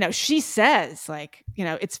 you know, she says, like, you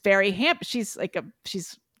know, it's very she's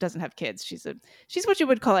doesn't have kids. She's what you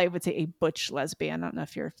would call, I would say, a butch lesbian. I don't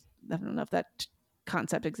know if that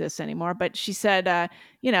concept exists anymore, but she said,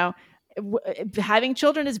 you know, having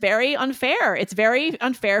children is very unfair. It's very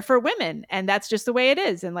unfair for women, and that's just the way it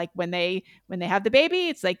is. And like when they have the baby,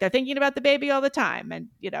 it's like they're thinking about the baby all the time. And,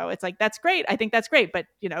 you know, it's like, that's great. I think that's great. But,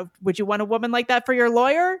 you know, would you want a woman like that for your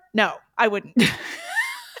lawyer? No, I wouldn't.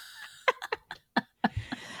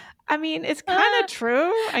 I mean, it's kind of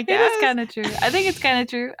true, I guess. It is kind of true. I think it's kind of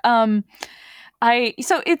true.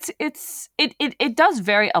 It does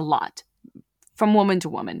vary a lot from woman to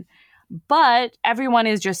woman, but everyone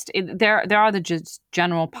is just there are the just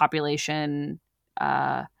general population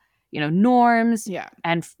norms,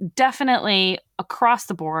 and definitely across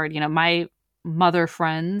the board, you know, my mother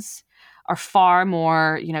friends are far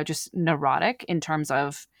more, you know, just neurotic in terms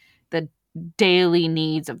of the daily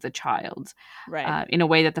needs of the child, right? In a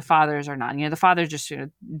way that the fathers are not. You know, the fathers just, you know,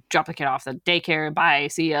 drop the kid off the daycare, bye,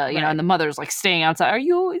 see ya, you know, and the mother's like staying outside.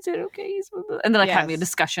 Is it okay? And then like having a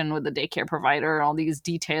discussion with the daycare provider, all these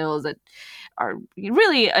details that are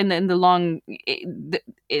really in the long,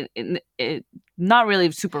 not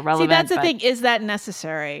really super relevant. See, that's the thing. Is that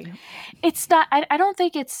necessary? It's not. I don't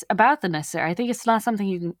think it's about the necessary. I think it's not something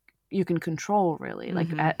you can control, really, like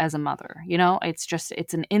as a mother, you know.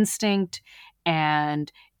 It's an instinct, and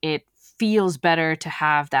it feels better to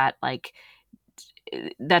have that like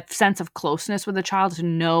that sense of closeness with the child, to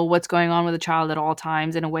know what's going on with the child at all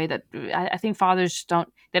times in a way that I think fathers don't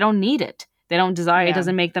need it. They don't desire, it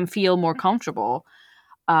doesn't make them feel more comfortable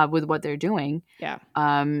with what they're doing. Yeah.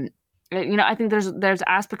 I think there's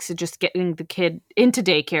aspects of just getting the kid into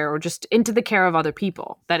daycare or just into the care of other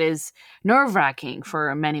people that is nerve-wracking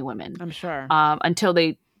for many women. I'm sure. Until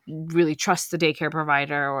they really trust the daycare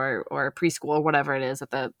provider or preschool or whatever it is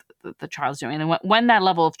that the child's doing. And when that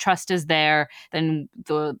level of trust is there, then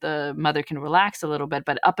the mother can relax a little bit.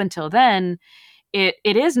 But up until then, it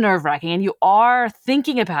is nerve-wracking, and you are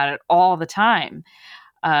thinking about it all the time.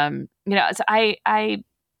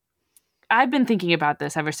 I've been thinking about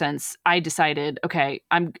this ever since I decided, okay,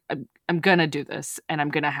 I'm gonna do this, and I'm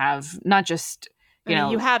gonna have not just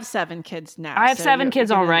you have 7 kids now. I have so 7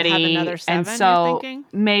 kids already, have another 7, and so you're thinking?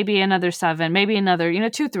 maybe another 7, maybe another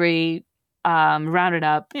 2, 3, rounded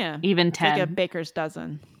up, even 10, like a baker's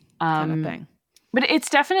dozen kind of thing. But it's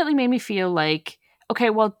definitely made me feel like, okay,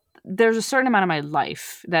 well, there's a certain amount of my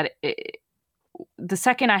life that the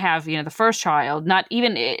second I have the first child, not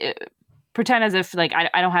even. Pretend as if like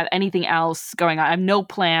I don't have anything else going on. I have no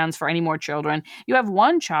plans for any more children. You have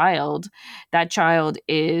one child. That child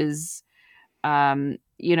is,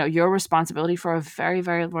 your responsibility for a very,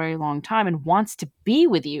 very, very long time, and wants to be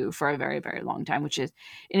with you for a very, very long time, which is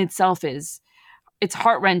in itself it's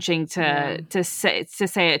heart-wrenching to say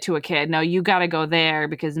it to a kid. No, you got to go there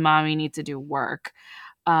because mommy needs to do work.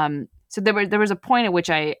 So there was a point at which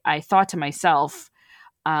I thought to myself.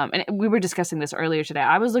 And we were discussing this earlier today.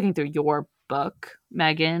 I was looking through your book,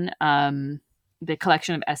 Megan, the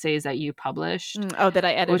collection of essays that you published. That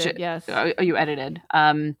I edited, yes. You edited,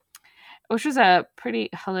 which was a pretty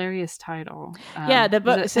hilarious title. The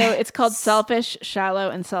book. So it's called Selfish,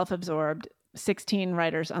 Shallow, and Self-Absorbed. 16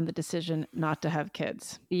 writers on the decision not to have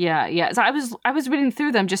kids. Yeah. So I was reading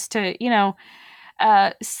through them just to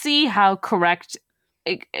see how correct,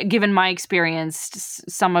 given my experience,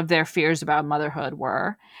 some of their fears about motherhood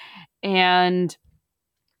were. And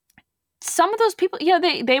some of those people,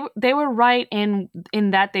 they were right in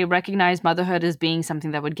that they recognized motherhood as being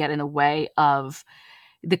something that would get in the way of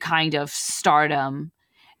the kind of stardom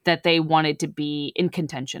that they wanted to be in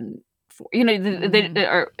contention for. They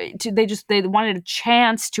wanted a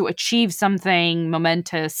chance to achieve something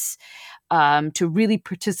momentous, to really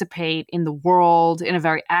participate in the world in a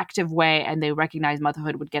very active way, and they recognized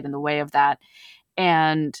motherhood would get in the way of that.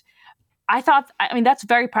 And I thought, that's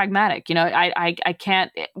very pragmatic. I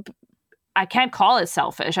can't call it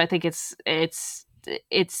selfish. I think it's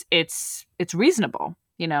reasonable.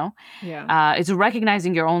 It's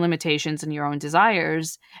recognizing your own limitations and your own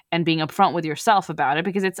desires and being upfront with yourself about it,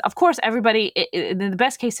 because it's, of course, everybody in the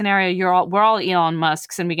best case scenario, we're all Elon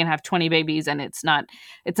Musks and we can have 20 babies and it's not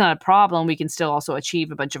a problem. We can still also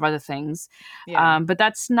achieve a bunch of other things. But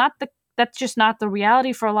that's just not the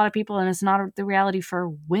reality for a lot of people, and it's not the reality for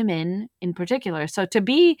women in particular. So to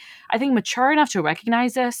be, I think, mature enough to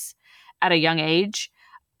recognize this at a young age,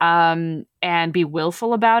 and be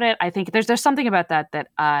willful about it, I think there's something about that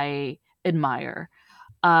I admire.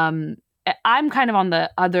 I'm kind of on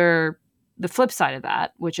the flip side of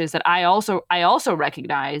that, which is that I also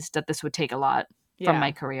recognized that this would take a lot from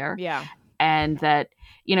my career. Yeah. And that,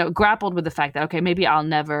 grappled with the fact that, okay, maybe I'll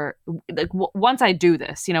never, once I do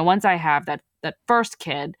this, once I have that first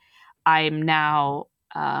kid, I'm now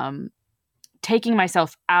taking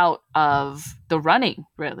myself out of the running,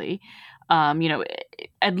 really.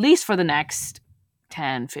 At least for the next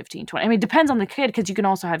 10, 15, 20. It depends on the kid, because you can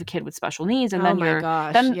also have a kid with special needs, and then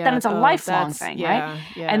then it's a lifelong thing, right?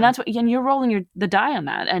 Yeah. And that's and you're rolling the die on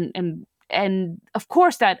that. And of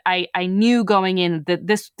course that I knew going in that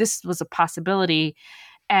this was a possibility,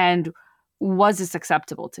 and was this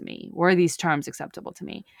acceptable to me? Were these terms acceptable to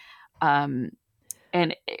me? And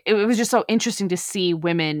it was just so interesting to see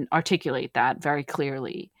women articulate that very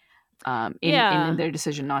clearly. In their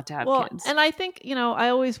decision not to have kids. And I think, I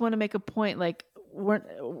always want to make a point, like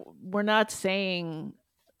we're not saying,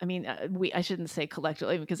 I shouldn't say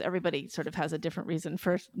collectively, because everybody sort of has a different reason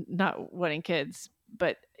for not wanting kids,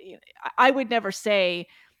 but I would never say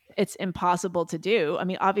it's impossible to do.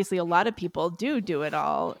 Obviously a lot of people do it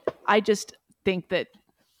all. I just think that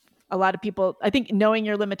a lot of people, I think knowing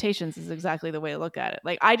your limitations is exactly the way to look at it.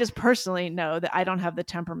 Like, I just personally know that I don't have the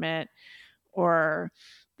temperament or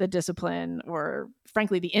the discipline, or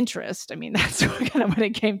frankly the interest. That's kind of what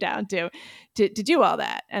it came down to do all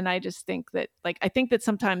that. And I just think that, I think that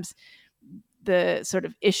sometimes the sort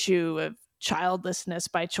of issue of childlessness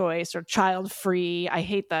by choice or child free, I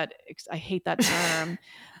hate that term.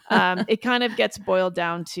 It kind of gets boiled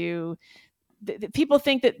down to people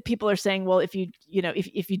think that people are saying, well, if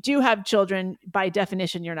you do have children, by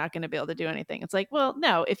definition, you're not going to be able to do anything. It's like, well,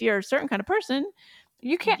 no, if you're a certain kind of person,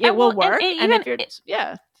 you can't, it will work. And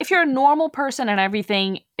if you're a normal person and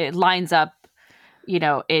everything, it lines up,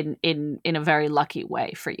 in a very lucky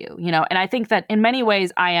way for you, and I think that in many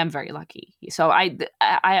ways I am very lucky. So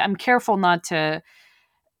I'm careful not to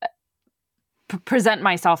present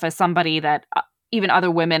myself as somebody that even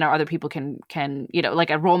other women or other people can like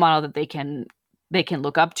a role model that they can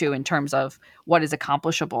look up to in terms of what is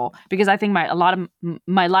accomplishable, because I think a lot of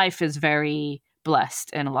my life is very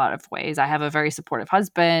blessed in a lot of ways. I have a very supportive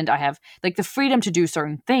husband. I have like the freedom to do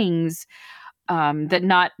certain things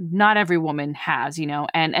that not every woman has,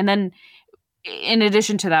 and then in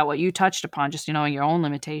addition to that, what you touched upon, just knowing your own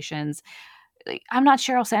limitations. Like, I'm not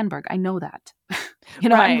Sheryl Sandberg. I know that.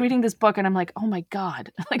 Right. I'm reading this book and I'm like, oh my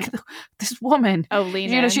God, like this woman. Oh,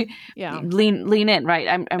 lean in. Lean in, right?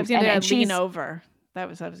 I was going to lean over. That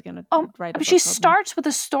was I was going to write. She starts with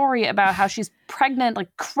a story about how she's pregnant,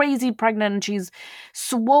 like crazy pregnant, and she's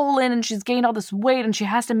swollen and she's gained all this weight, and she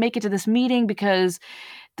has to make it to this meeting because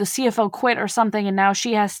the CFO quit or something, and now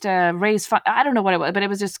she has to raise funds. I don't know what it was, but it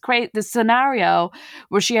was just this scenario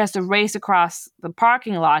where she has to race across the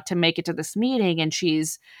parking lot to make it to this meeting, and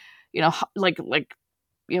she's, what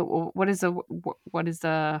is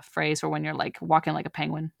the phrase for when you're like walking like a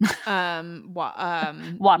penguin?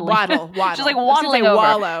 Waddling. Waddle. She's like waddling over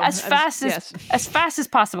wallow. as fast as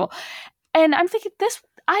possible. And I'm thinking,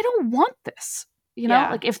 I don't want this.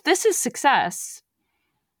 Like if this is success,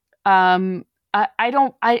 I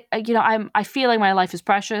feel like my life is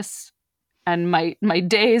precious and my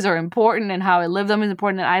days are important and how I live them is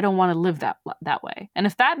important, and I don't want to live that way. And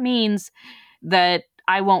if that means that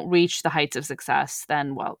I won't reach the heights of success,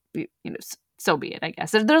 then, well, so be it, I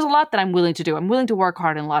guess. There's a lot that I'm willing to do. I'm willing to work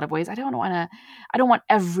hard in a lot of ways. I don't want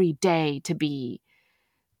every day to be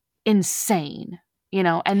insane,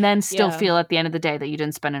 and then still feel at the end of the day that you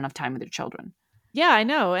didn't spend enough time with your children. Yeah, I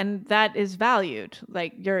know. And that is valued.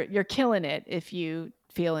 Like you're killing it if you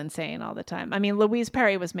feel insane all the time. I mean, Louise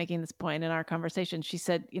Perry was making this point in our conversation. She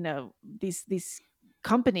said, these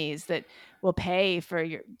companies that will pay for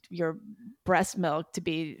your breast milk to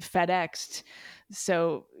be FedExed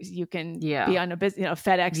so you can be on a business,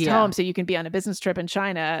 FedExed home so you can be on a business trip in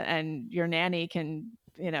China and your nanny can,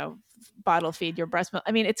 bottle feed your breast milk.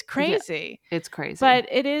 I mean, it's crazy. Yeah, it's crazy. But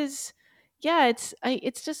it is,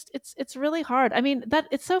 it's really hard. I mean,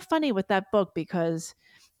 it's so funny with that book because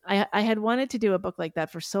I had wanted to do a book like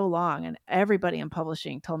that for so long, and everybody in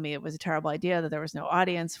publishing told me it was a terrible idea, that there was no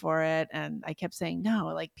audience for it. And I kept saying,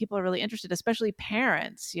 no, like people are really interested, especially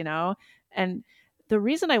parents, and the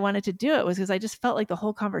reason I wanted to do it was because I just felt like the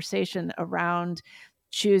whole conversation around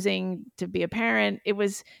choosing to be a parent, it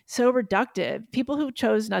was so reductive. People who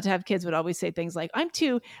chose not to have kids would always say things like,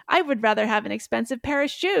 I would rather have an expensive pair of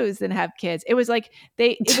shoes than have kids. It was like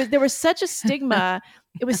there was such a stigma.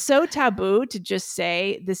 It was so taboo to just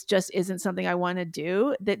say, this just isn't something I want to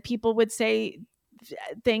do, that people would say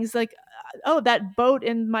things like, oh, that boat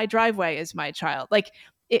in my driveway is my child. Like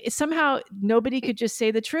somehow nobody could just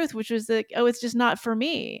say the truth, which was like, oh, it's just not for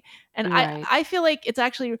me. And right. I feel like it's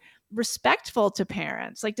actually respectful to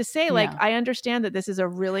parents, like to say, like, I understand that this is a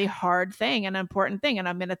really hard thing, an important thing, and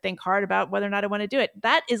I'm going to think hard about whether or not I want to do it.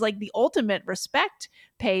 That is like the ultimate respect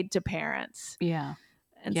paid to parents. Yeah.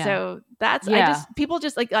 And so that's, people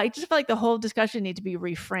just like, I just feel like the whole discussion need to be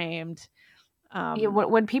reframed.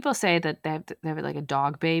 When people say that they have like a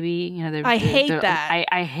dog baby, I hate that.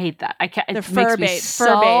 I hate that. I can't. They're it makes me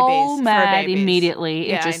so mad immediately.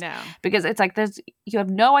 Yeah, I know, because it's like you have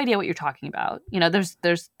no idea what you're talking about.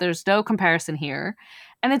 There's no comparison here,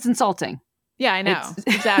 and it's insulting. Yeah, I know.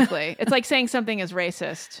 Exactly. It's like saying something is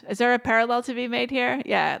racist. Is there a parallel to be made here?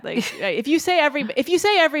 Yeah, like if you say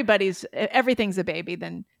everything's a baby,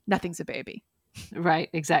 then nothing's a baby. Right.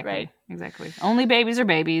 Exactly. Right. Exactly. Only babies are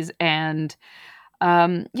babies. And,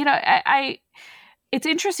 it's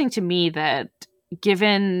interesting to me that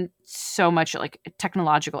given so much like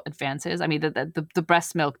technological advances, I mean, the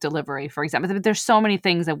breast milk delivery, for example, there's so many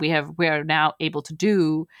things that we are now able to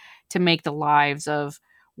do to make the lives of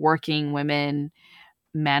working women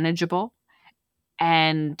manageable.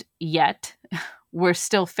 And yet we're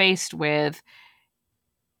still faced with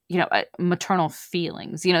maternal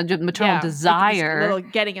feelings, maternal desire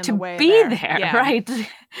getting in to the way be there, right?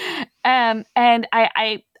 And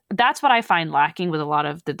I that's what I find lacking with a lot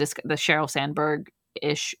of the Sheryl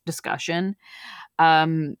Sandberg-ish discussion,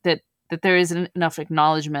 that there isn't enough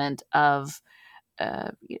acknowledgement of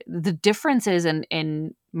the differences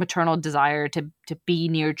in maternal desire to be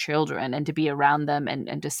near children and to be around them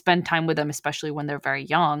and to spend time with them, especially when they're very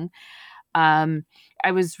young. I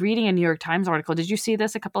was reading a New York Times article. Did you see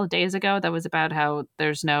this a couple of days ago? That was about how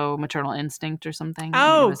there's no maternal instinct or something.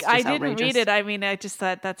 Oh, I didn't read it. I mean, I just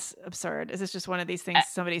thought that's absurd. Is this just one of these things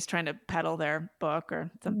somebody's trying to peddle their book or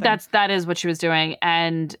something? That is what she was doing.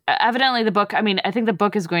 And evidently the book, I mean, I think the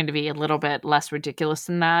book is going to be a little bit less ridiculous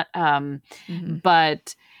than that.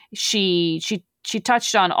 But she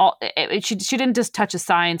touched on all, she didn't just touch the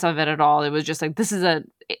science of it at all. It was just like, this is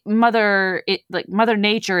Mother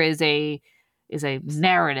Nature is a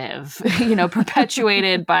narrative,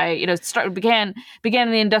 perpetuated by, began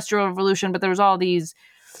in the Industrial Revolution, but there was all these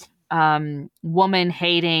woman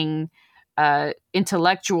hating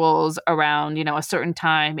intellectuals around, a certain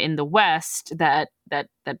time in the West that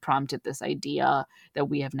prompted this idea that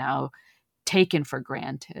we have now taken for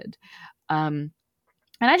granted. And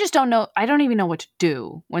I just don't know. I don't even know what to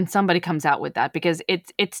do when somebody comes out with that, because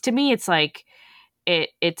it's to me, it's like,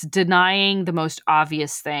 it's denying the most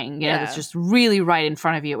obvious thing, that's just really right in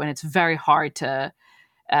front of you, and it's very hard to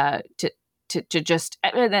just.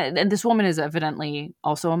 And this woman is evidently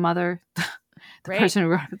also a mother. The person who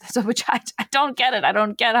wrote this, which I don't get it. I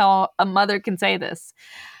don't get how a mother can say this.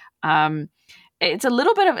 It's a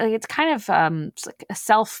little bit of, it's kind of it's like a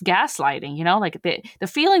self-gaslighting, like the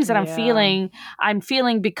feelings that I'm feeling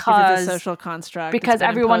because it's a social construct, because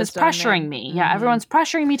everyone is pressuring me. Yeah, everyone's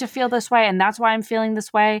pressuring me to feel this way, and that's why I'm feeling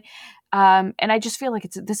this way. And I just feel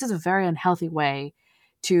like this is a very unhealthy way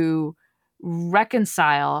to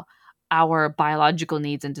reconcile our biological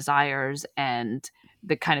needs and desires and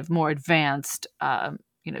the kind of more advanced,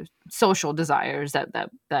 social desires that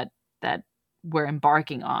we're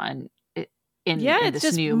embarking on. In it's this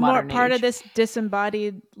just new more modern part age. of this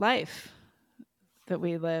disembodied life that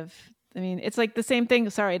we live. I mean, it's like the same thing.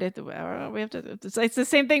 Sorry, it's the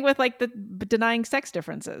same thing with like the denying sex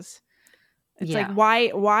differences. It's like,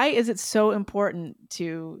 why is it so important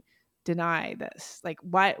to deny this? Like,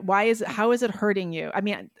 why is it? How is it hurting you? I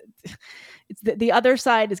mean, it's the other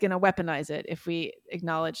side is going to weaponize it if we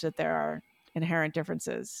acknowledge that there are inherent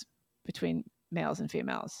differences between males and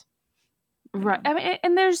females. Right. I mean,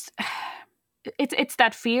 and there's. It's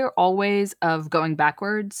that fear always of going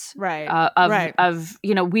backwards, right? Of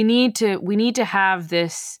we need to have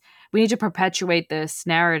this, we need to perpetuate this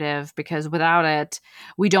narrative, because without it,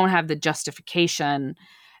 we don't have the justification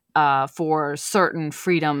for certain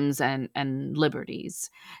freedoms and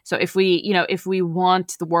liberties. So if we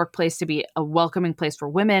want the workplace to be a welcoming place for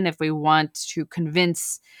women, if we want to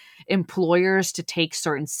convince employers to take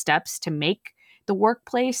certain steps to make the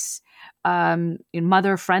workplace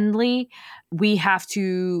mother friendly, we have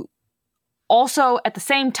to also at the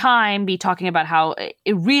same time be talking about how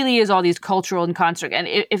it really is all these cultural and construct, and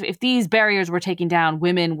if these barriers were taken down,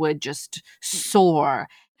 women would just soar.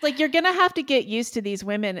 Like, you're gonna have to get used to these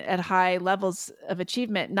women at high levels of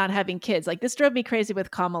achievement not having kids. Like, this drove me crazy with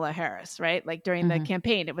Kamala Harris, right? Like, during the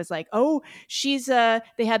campaign, it was like, oh, she's they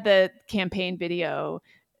had the campaign video,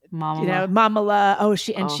 Mamala. Oh,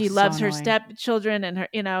 she loves her stepchildren and her,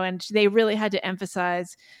 and they really had to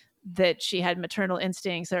emphasize that she had maternal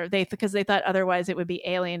instincts, because they thought otherwise it would be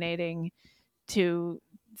alienating to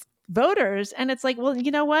voters. And it's like, well,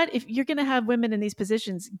 you know what? If you're going to have women in these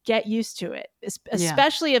positions, get used to it,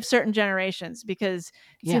 especially of certain generations, because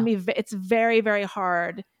it's very, very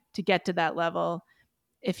hard to get to that level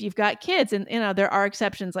if you've got kids. And there are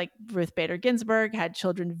exceptions, like Ruth Bader Ginsburg had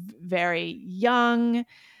children very young.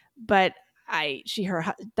 But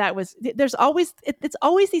it's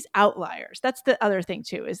always these outliers. That's the other thing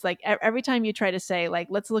too, is like every time you try to say, like,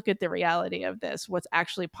 let's look at the reality of this, what's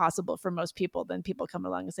actually possible for most people, then people come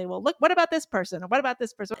along and say, well, look, what about this person? Or what about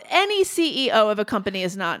this person? Any CEO of a company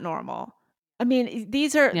is not normal. I mean,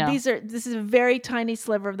 this is a very tiny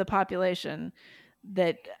sliver of the population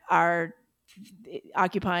that are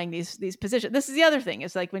occupying these positions. This is the other thing.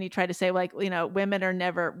 It's like when you try to say, like, women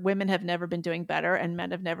have never been doing better and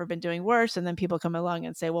men have never been doing worse, and then people come along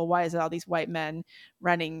and say, well, why is it all these white men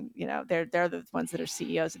running, they're the ones that are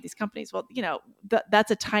CEOs of these companies? Well,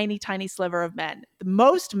 that's a tiny sliver of men.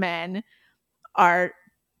 Most men are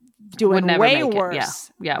doing way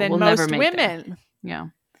worse than most women. Yeah.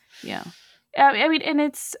 I mean, and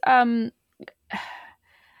it's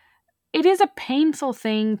it is a painful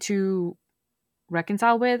thing to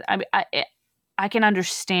reconcile with. I mean, I can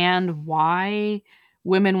understand why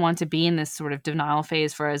women want to be in this sort of denial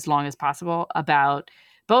phase for as long as possible about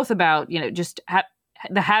just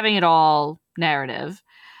the having it all narrative,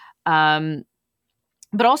 but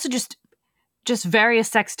also just various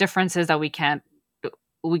sex differences that we can't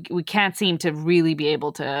seem to really be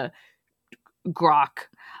able to grok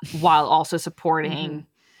while also supporting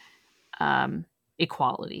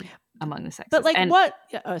equality among the sexes. But like, and, what?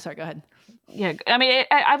 Oh, sorry. Go ahead. Yeah, I mean,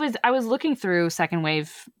 I was looking through second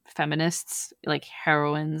wave feminists, like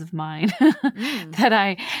heroines of mine, that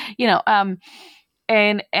I,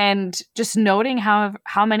 and just noting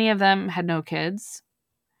how many of them had no kids,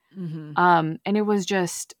 and it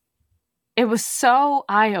was so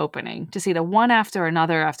eye opening to see the one after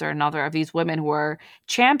another of these women who are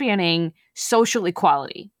championing social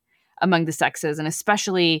equality among the sexes, and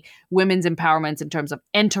especially women's empowerment in terms of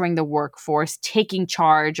entering the workforce, taking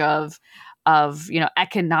charge of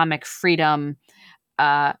economic freedom,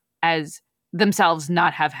 as themselves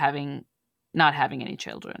not having any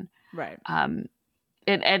children. Right.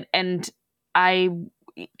 And I,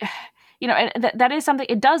 and that is something.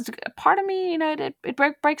 It does, part of me, it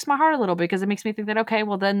breaks my heart a little bit, because it makes me think that, okay,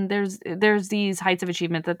 well then there's these heights of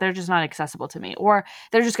achievement that they're just not accessible to me, or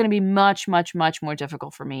they're just going to be much, much, much more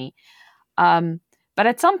difficult for me. But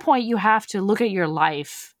at some point you have to look at your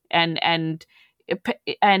life and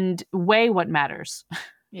weigh what matters.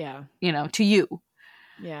 Yeah. To you.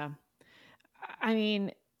 Yeah. I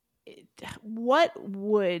mean, what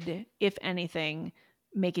would, if anything,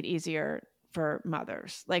 make it easier for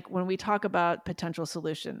mothers? Like when we talk about potential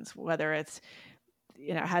solutions, whether it's,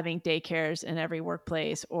 having daycares in every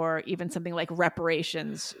workplace, or even something like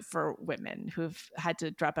reparations for women who've had to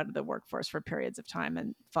drop out of the workforce for periods of time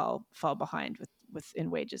and fall behind in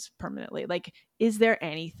wages permanently. Like, is there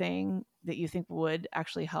anything that you think would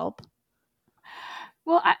actually help?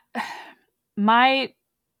 Well, my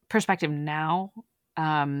perspective now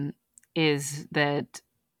is that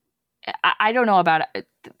I don't know about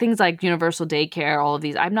things like universal daycare, all of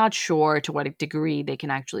these. I'm not sure to what degree they can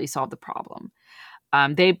actually solve the problem.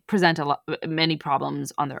 They present many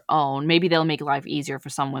problems on their own. Maybe they'll make life easier for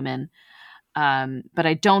some women, but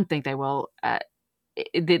I don't think they will.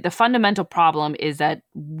 The fundamental problem is that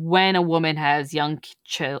when a woman has young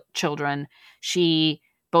children, she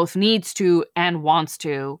both needs to and wants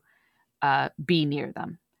to be near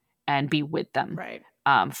them and be with them. Right.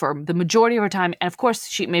 For the majority of her time. And of course,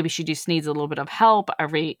 she just needs a little bit of help.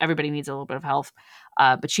 Everybody needs a little bit of help,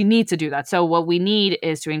 but she needs to do that. So what we need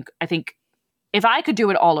is to, I think, if I could do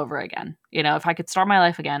it all over again, if I could start my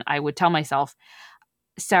life again, I would tell myself,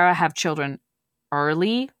 Sarah, have children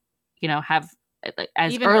early, have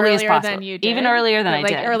as even early as possible. Than you did? Even earlier than I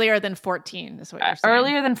did. Earlier than 14 is what you're saying.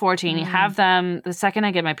 Earlier than 14. Have them the second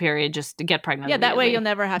I get my period, just to get pregnant. Yeah, that way you'll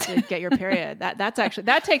never have to get your period.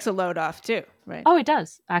 That takes a load off too, right? Oh, it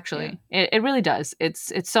does, actually. Yeah. It really does.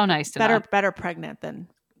 It's so nice to better pregnant than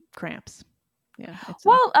cramps. Yeah.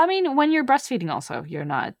 Well, I mean, when you're breastfeeding also, you're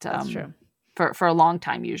not that's true. For a long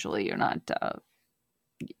time, usually you're not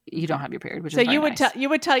you don't have your period, which so is very you would nice. You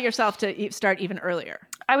would tell yourself to start even earlier.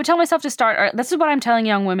 I would tell myself to start. This is what I'm telling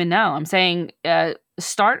young women now. I'm saying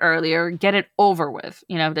start earlier, get it over with.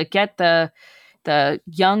 To get the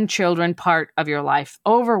young children part of your life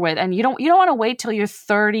over with, and you don't want to wait till you're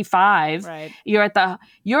 35. Right. You're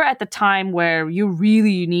at the time where you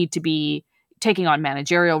really need to be taking on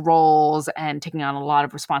managerial roles and taking on a lot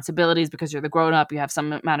of responsibilities, because you're the grown up. You have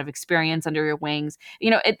some amount of experience under your wings.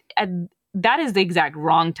 That is the exact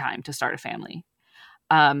wrong time to start a family.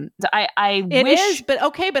 It is,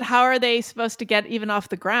 but how are they supposed to get even off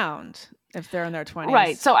the ground if they're in their 20s?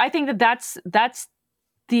 Right. So I think that's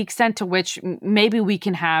the extent to which maybe we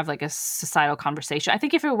can have like a societal conversation. I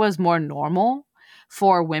think if it was more normal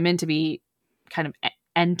for women to be kind of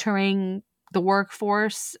entering the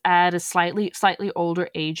workforce at a slightly older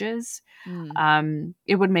ages,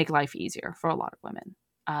 it would make life easier for a lot of women.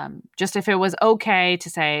 Just if it was okay to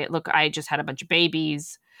say, look, I just had a bunch of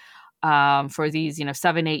babies for these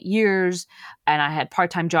 7-8 years, and I had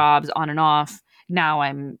part-time jobs on and off. Now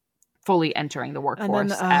I'm fully entering the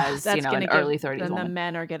workforce as an early 30s woman. woman. The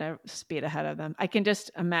men are going to speed ahead of them. I can just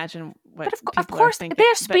imagine what. But of course,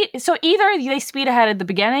 they're speed. So either they speed ahead at the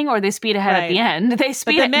beginning or they speed ahead at the end. They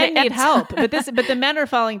speed. But the men need help. But the men are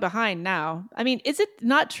falling behind now. I mean, is it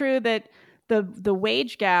not true that the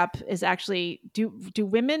wage gap is actually do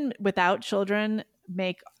women without children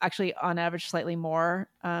make actually on average slightly more?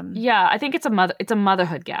 Yeah, I think it's a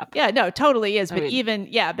motherhood gap. Yeah, no, totally is. But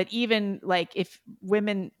even like if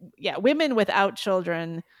women without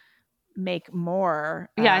children make more.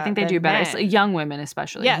 Yeah, I think they do better. Young women,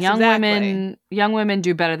 especially. Yes, young women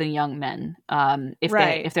do better than young men.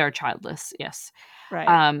 If they're childless, yes.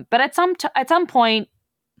 Right. But at some point,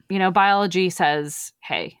 biology says,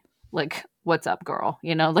 hey, like, what's up, girl? Do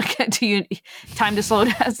you time to slow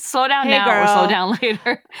down hey, now girl. or slow down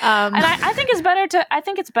later? And I think it's better to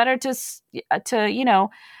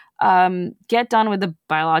get done with the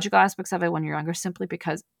biological aspects of it when you're younger, simply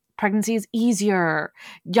because pregnancy is easier.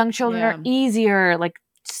 Young children are easier. Like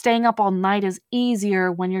staying up all night is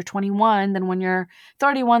easier when you're 21 than when you're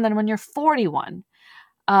 31 than when you're 41.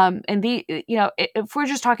 And if we're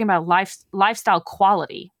just talking about lifestyle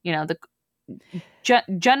quality, the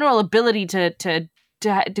general ability to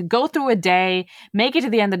go through a day, make it to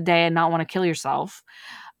the end of the day and not want to kill yourself,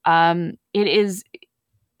 it is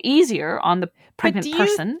easier on the pregnant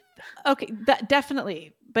person. Okay, that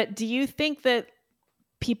definitely. But do you think that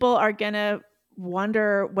people are going to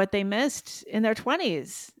wonder what they missed in their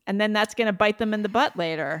 20s and then that's going to bite them in the butt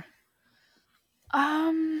later?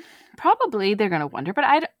 Probably they're going to wonder, but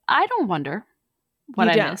I don't wonder what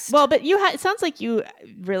I missed. Well, but it sounds like you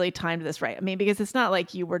really timed this right. I mean, because it's not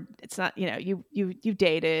like you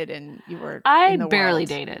dated and you were I barely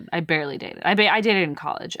dated. I dated in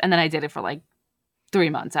college, and then I dated for like 3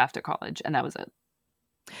 months after college, and that was it.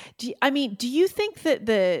 Do you think that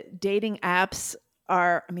the dating apps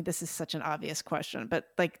are, this is such an obvious question, but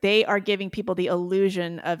like they are giving people the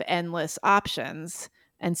illusion of endless options.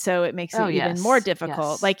 And so it makes it even more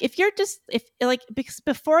difficult. Yes. Like because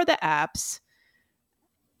before the apps,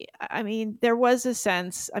 there was a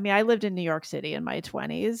sense, I lived in New York City in my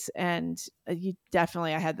 20s and I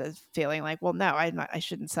had the feeling like, well, no, I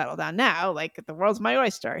shouldn't settle down now. Like the world's my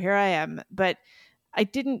oyster. Here I am. But I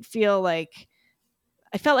didn't feel like,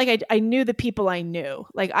 I felt like I knew the people I knew.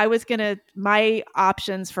 Like my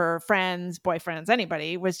options for friends, boyfriends,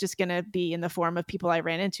 anybody was just going to be in the form of people I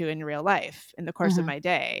ran into in real life in the course of my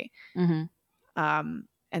day. Mm-hmm.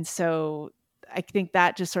 And so I think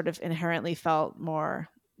that just sort of inherently felt more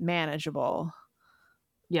manageable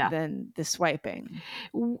than the swiping.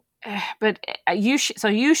 But you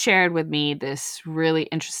shared with me this really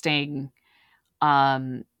interesting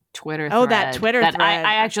Twitter thread. That Twitter thread.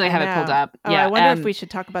 I actually have it pulled up. I wonder if we should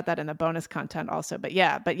talk about that in the bonus content also. But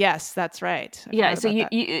yes, that's right. So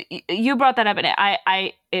you brought that up,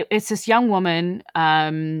 and it's this young woman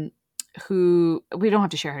who, we don't have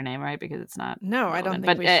to share her name, right? Because it's not. No, relevant. I don't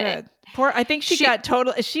think we should. I think she got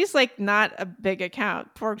total. She's like not a big account.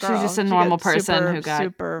 Poor girl. She's just a normal person who got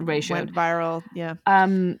went viral. Yeah.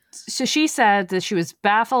 So she said that she was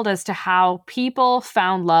baffled as to how people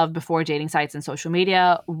found love before dating sites and social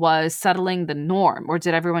media was settling the norm, or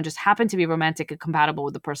did everyone just happen to be romantic and compatible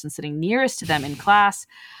with the person sitting nearest to them in class?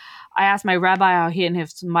 I asked my rabbi how he and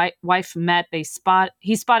his wife met. He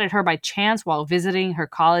spotted her by chance while visiting her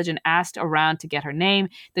college and asked around to get her name.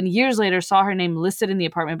 Then years later, saw her name listed in the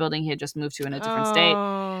apartment building he had just moved to in a different state.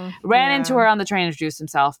 Ran into her on the train, introduced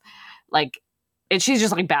himself. She's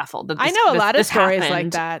just like baffled. That I know a lot of stories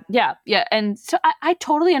happened. like that. Yeah. And so I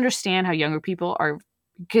totally understand how younger people are,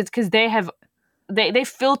 because they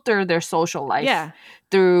filter their social life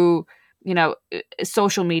through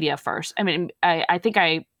social media first. I think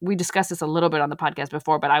we discussed this a little bit on the podcast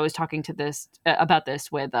before, but I was talking about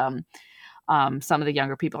this with some of the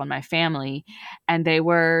younger people in my family, and they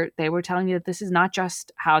were telling me that this is not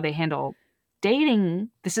just how they handle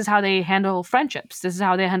dating. This is how they handle friendships. This is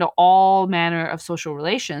how they handle all manner of social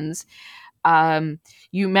relations.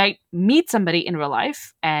 You might meet somebody in real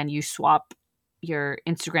life and you swap your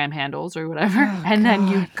Instagram handles or whatever, and then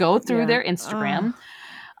you go through their Instagram.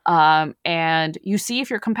 And you see if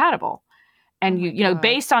you're compatible, and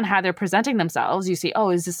based on how they're presenting themselves, you see,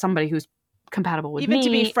 is this somebody who's compatible with me? Even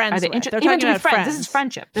to be friends with. They're talking about friends. This is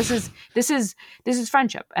friendship. This is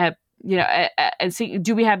friendship. And see,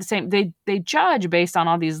 do we have the same? They judge based on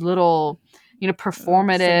all these little,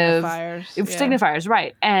 performative signifiers,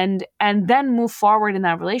 right? And then move forward in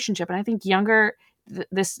that relationship. And I think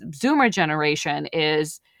this Zoomer generation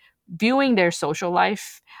is viewing their social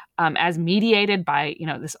life as mediated by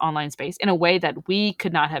this online space in a way that we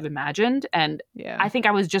could not have imagined. And I think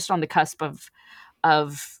I was just on the cusp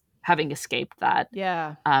of having escaped that.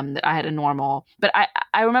 That I had a normal. But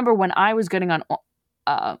I remember when I was getting on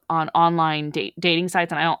online dating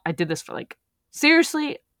sites, and I did this for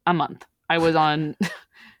seriously a month. I was on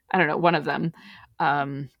I don't know, one of them.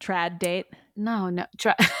 Trad date? No.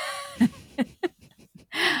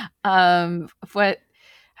 What?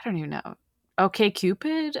 I don't even know. Okay,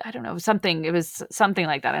 Cupid? I don't know. It was something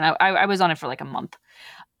like that. And I was on it for a month.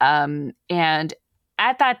 And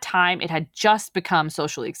at that time, it had just become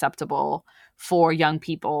socially acceptable for young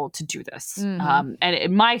people to do this. Mm-hmm.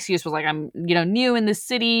 And my excuse was I'm, new in the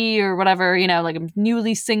city or whatever, I'm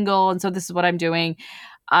newly single. And so this is what I'm doing.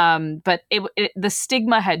 But the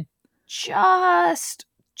stigma had just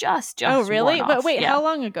oh, really? worn But off. wait, how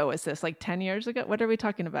long ago was this? 10 years ago? What are we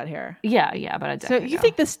talking about here? Yeah, about a decade So you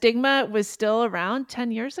think the stigma was still around 10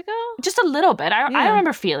 years ago? Just a little bit. I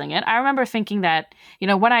remember feeling it. I remember thinking that,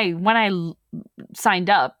 when I signed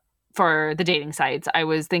up for the dating sites, I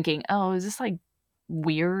was thinking, is this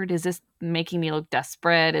weird? Is this making me look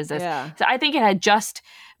desperate? Is this? Yeah. So I think it had just,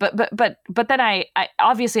 but then I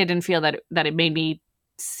obviously I didn't feel that it made me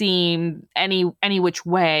seem any which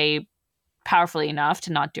way powerfully enough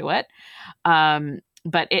to not do it.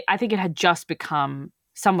 But I think it had just become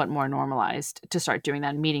somewhat more normalized to start doing that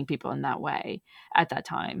and meeting people in that way at that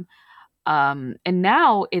time. And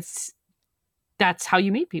now that's how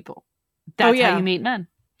you meet people. That's how you meet men.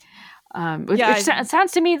 It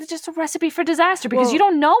sounds to me just a recipe for disaster because you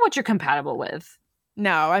don't know what you're compatible with.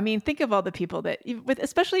 No, I mean, think of all the people that, with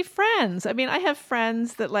especially friends. I mean, I have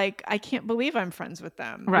friends that like, I can't believe I'm friends with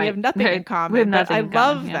them. Right. We have nothing in common, but I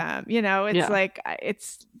love them. You know, it's like,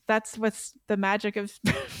 that's what's the magic of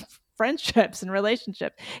friendships and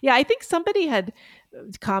relationships. Yeah, I think somebody had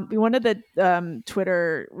one of the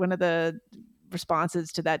Twitter, one of the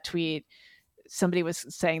responses to that tweet, somebody was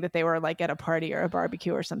saying that they were like at a party or a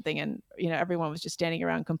barbecue or something, and everyone was just standing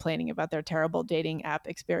around complaining about their terrible dating app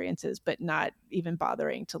experiences, but not even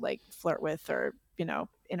bothering to like flirt with or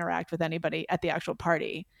interact with anybody at the actual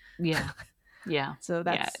party. Yeah. So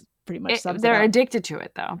that's pretty much they're addicted to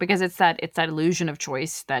it though, because it's that illusion of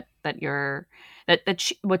choice that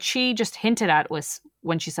what she just hinted at was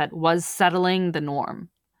when she said was settling the norm.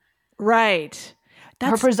 Right.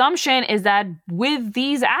 Her presumption is that with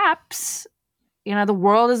these apps, the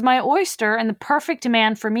world is my oyster and the perfect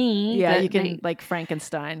man for me. Yeah, you can like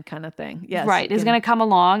Frankenstein kind of thing. Yes. Right. Is going to come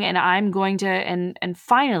along and I'm going to, and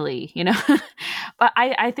finally, but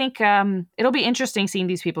I think it'll be interesting seeing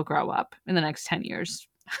these people grow up in the next 10 years.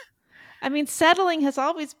 I mean, settling has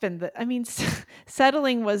always been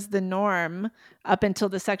settling was the norm up until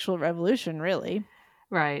the sexual revolution, really.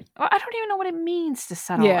 Right. Well, I don't even know what it means to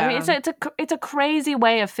settle. Yeah. I mean, it's a crazy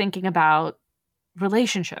way of thinking about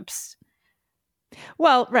relationships.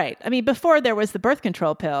 Well, right. I mean, before there was the birth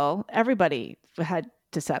control pill, everybody had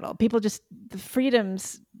to settle. The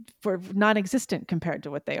freedoms were non-existent compared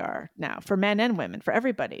to what they are now for men and women, for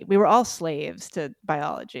everybody. We were all slaves to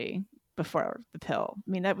biology before the pill.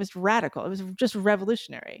 I mean, that was radical. It was just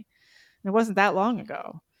revolutionary. It wasn't that long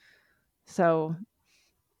ago. So,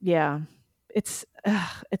 yeah, it's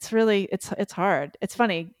really hard. It's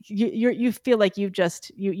funny. You feel like you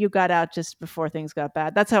got out just before things got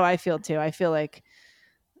bad. That's how I feel too. I feel like,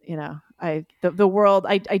 the world,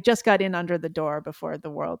 I just got in under the door before the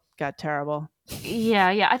world got terrible.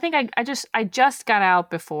 Yeah. I think I just got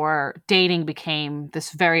out before dating became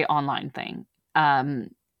this very online thing.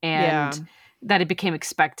 And that it became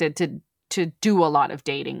expected to do a lot of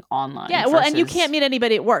dating online. Yeah, well, and you can't meet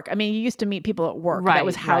anybody at work. I mean, you used to meet people at work. Right, that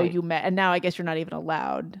was how you met. And now I guess you're not even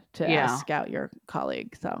allowed to ask out your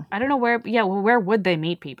colleague. So I don't know where would they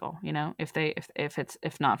meet people,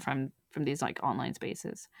 if not from these like online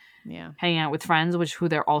spaces. Yeah. Hanging out with friends, who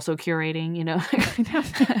they're also curating,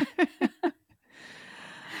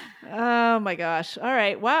 Oh my gosh. All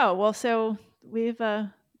right. Wow. Well, so we've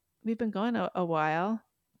been going a while.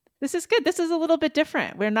 This is good. This is a little bit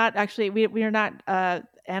different. We're not actually we're not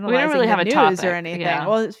analyzing we don't really have the a news topic or anything. Yeah.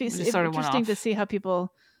 Well, it's sort of interesting to see how if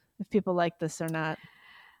people like this or not.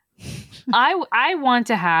 I want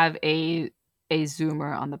to have a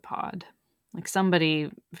Zoomer on the pod, like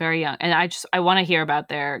somebody very young, and I want to hear about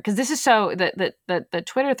because this is so the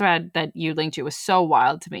Twitter thread that you linked to was so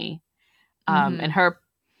wild to me, and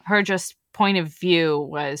her just point of view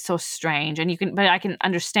was so strange, but I can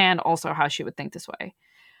understand also how she would think this way.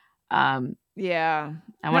 Yeah,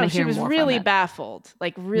 I want to hear more. She was really baffled,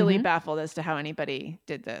 baffled as to how anybody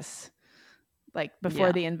did this, like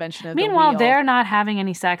before the invention of. Meanwhile, the wheel. They're not having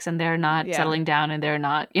any sex and they're not settling down and they're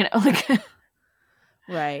not, like.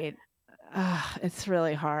 Right. It's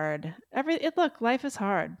really hard. Look, life is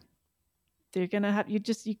hard. You're gonna have you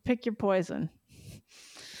pick your poison.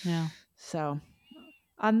 Yeah. So,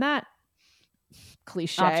 on that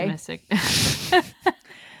cliche, optimistic.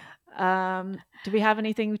 Do we have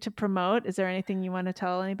anything to promote? Is there anything you want to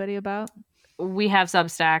tell anybody about? We have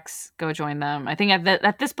Substacks. Go join them. I think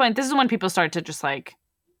at this point, this is when people start to just like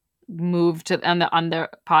move to on their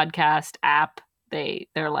podcast app.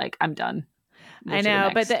 They're like, I'm done. I know,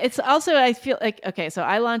 but it's also, I feel like, okay, so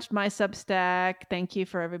I launched my Substack. Thank you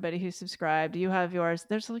for everybody who subscribed. You have yours.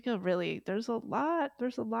 There's there's a lot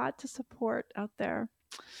to support out there.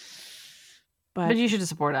 But you should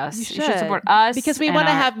support us. You should support us because we want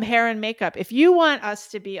to have hair and makeup. If you want us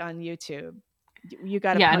to be on YouTube, you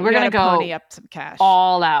got to and we're gonna go pony up some cash.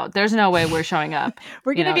 All out. There's no way we're showing up.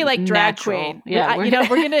 We're gonna be like drag queen. Yeah, we're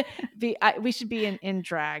gonna be. We should be in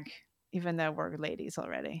drag, even though we're ladies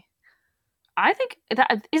already. I think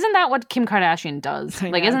isn't that what Kim Kardashian does?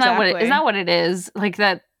 Like, isn't that what it is? Like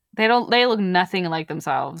that they look nothing like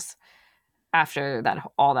themselves. after that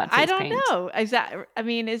all that face I don't paint. know. Is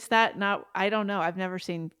that not? I don't know. I've never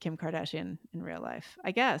seen Kim Kardashian in real life.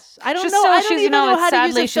 I guess I don't know. I don't even know how to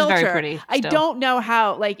use a filter. Very pretty. I don't know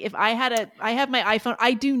how. Like, if I have my iPhone.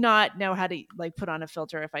 I do not know how to like put on a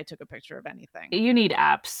filter if I took a picture of anything. You need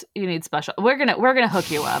apps. You need special. We're gonna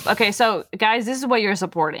hook you up. Okay, so guys, this is what you're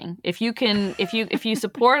supporting. If you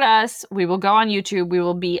support us, we will go on YouTube. We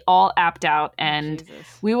will be all apped out, and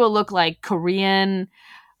we will look like Korean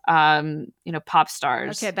pop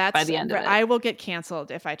stars. Okay, by the end of it. I will get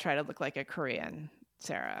canceled if I try to look like a Korean.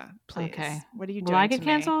 Sarah, please. Okay. What are you doing? Will I get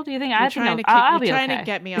canceled? Do you think? I'll be trying okay. to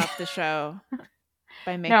get me off the show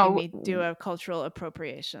by making me do a cultural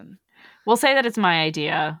appropriation. We'll say that it's my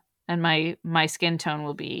idea, and my skin tone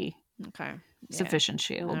will be sufficient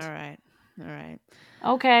shield. All right.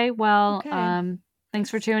 Okay. Well, thanks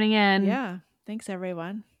for tuning in. Yeah. Thanks,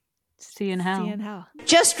 everyone. See you in hell. See you in hell.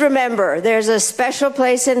 Just remember, there's a special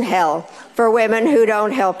place in hell for women who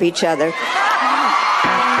don't help each other.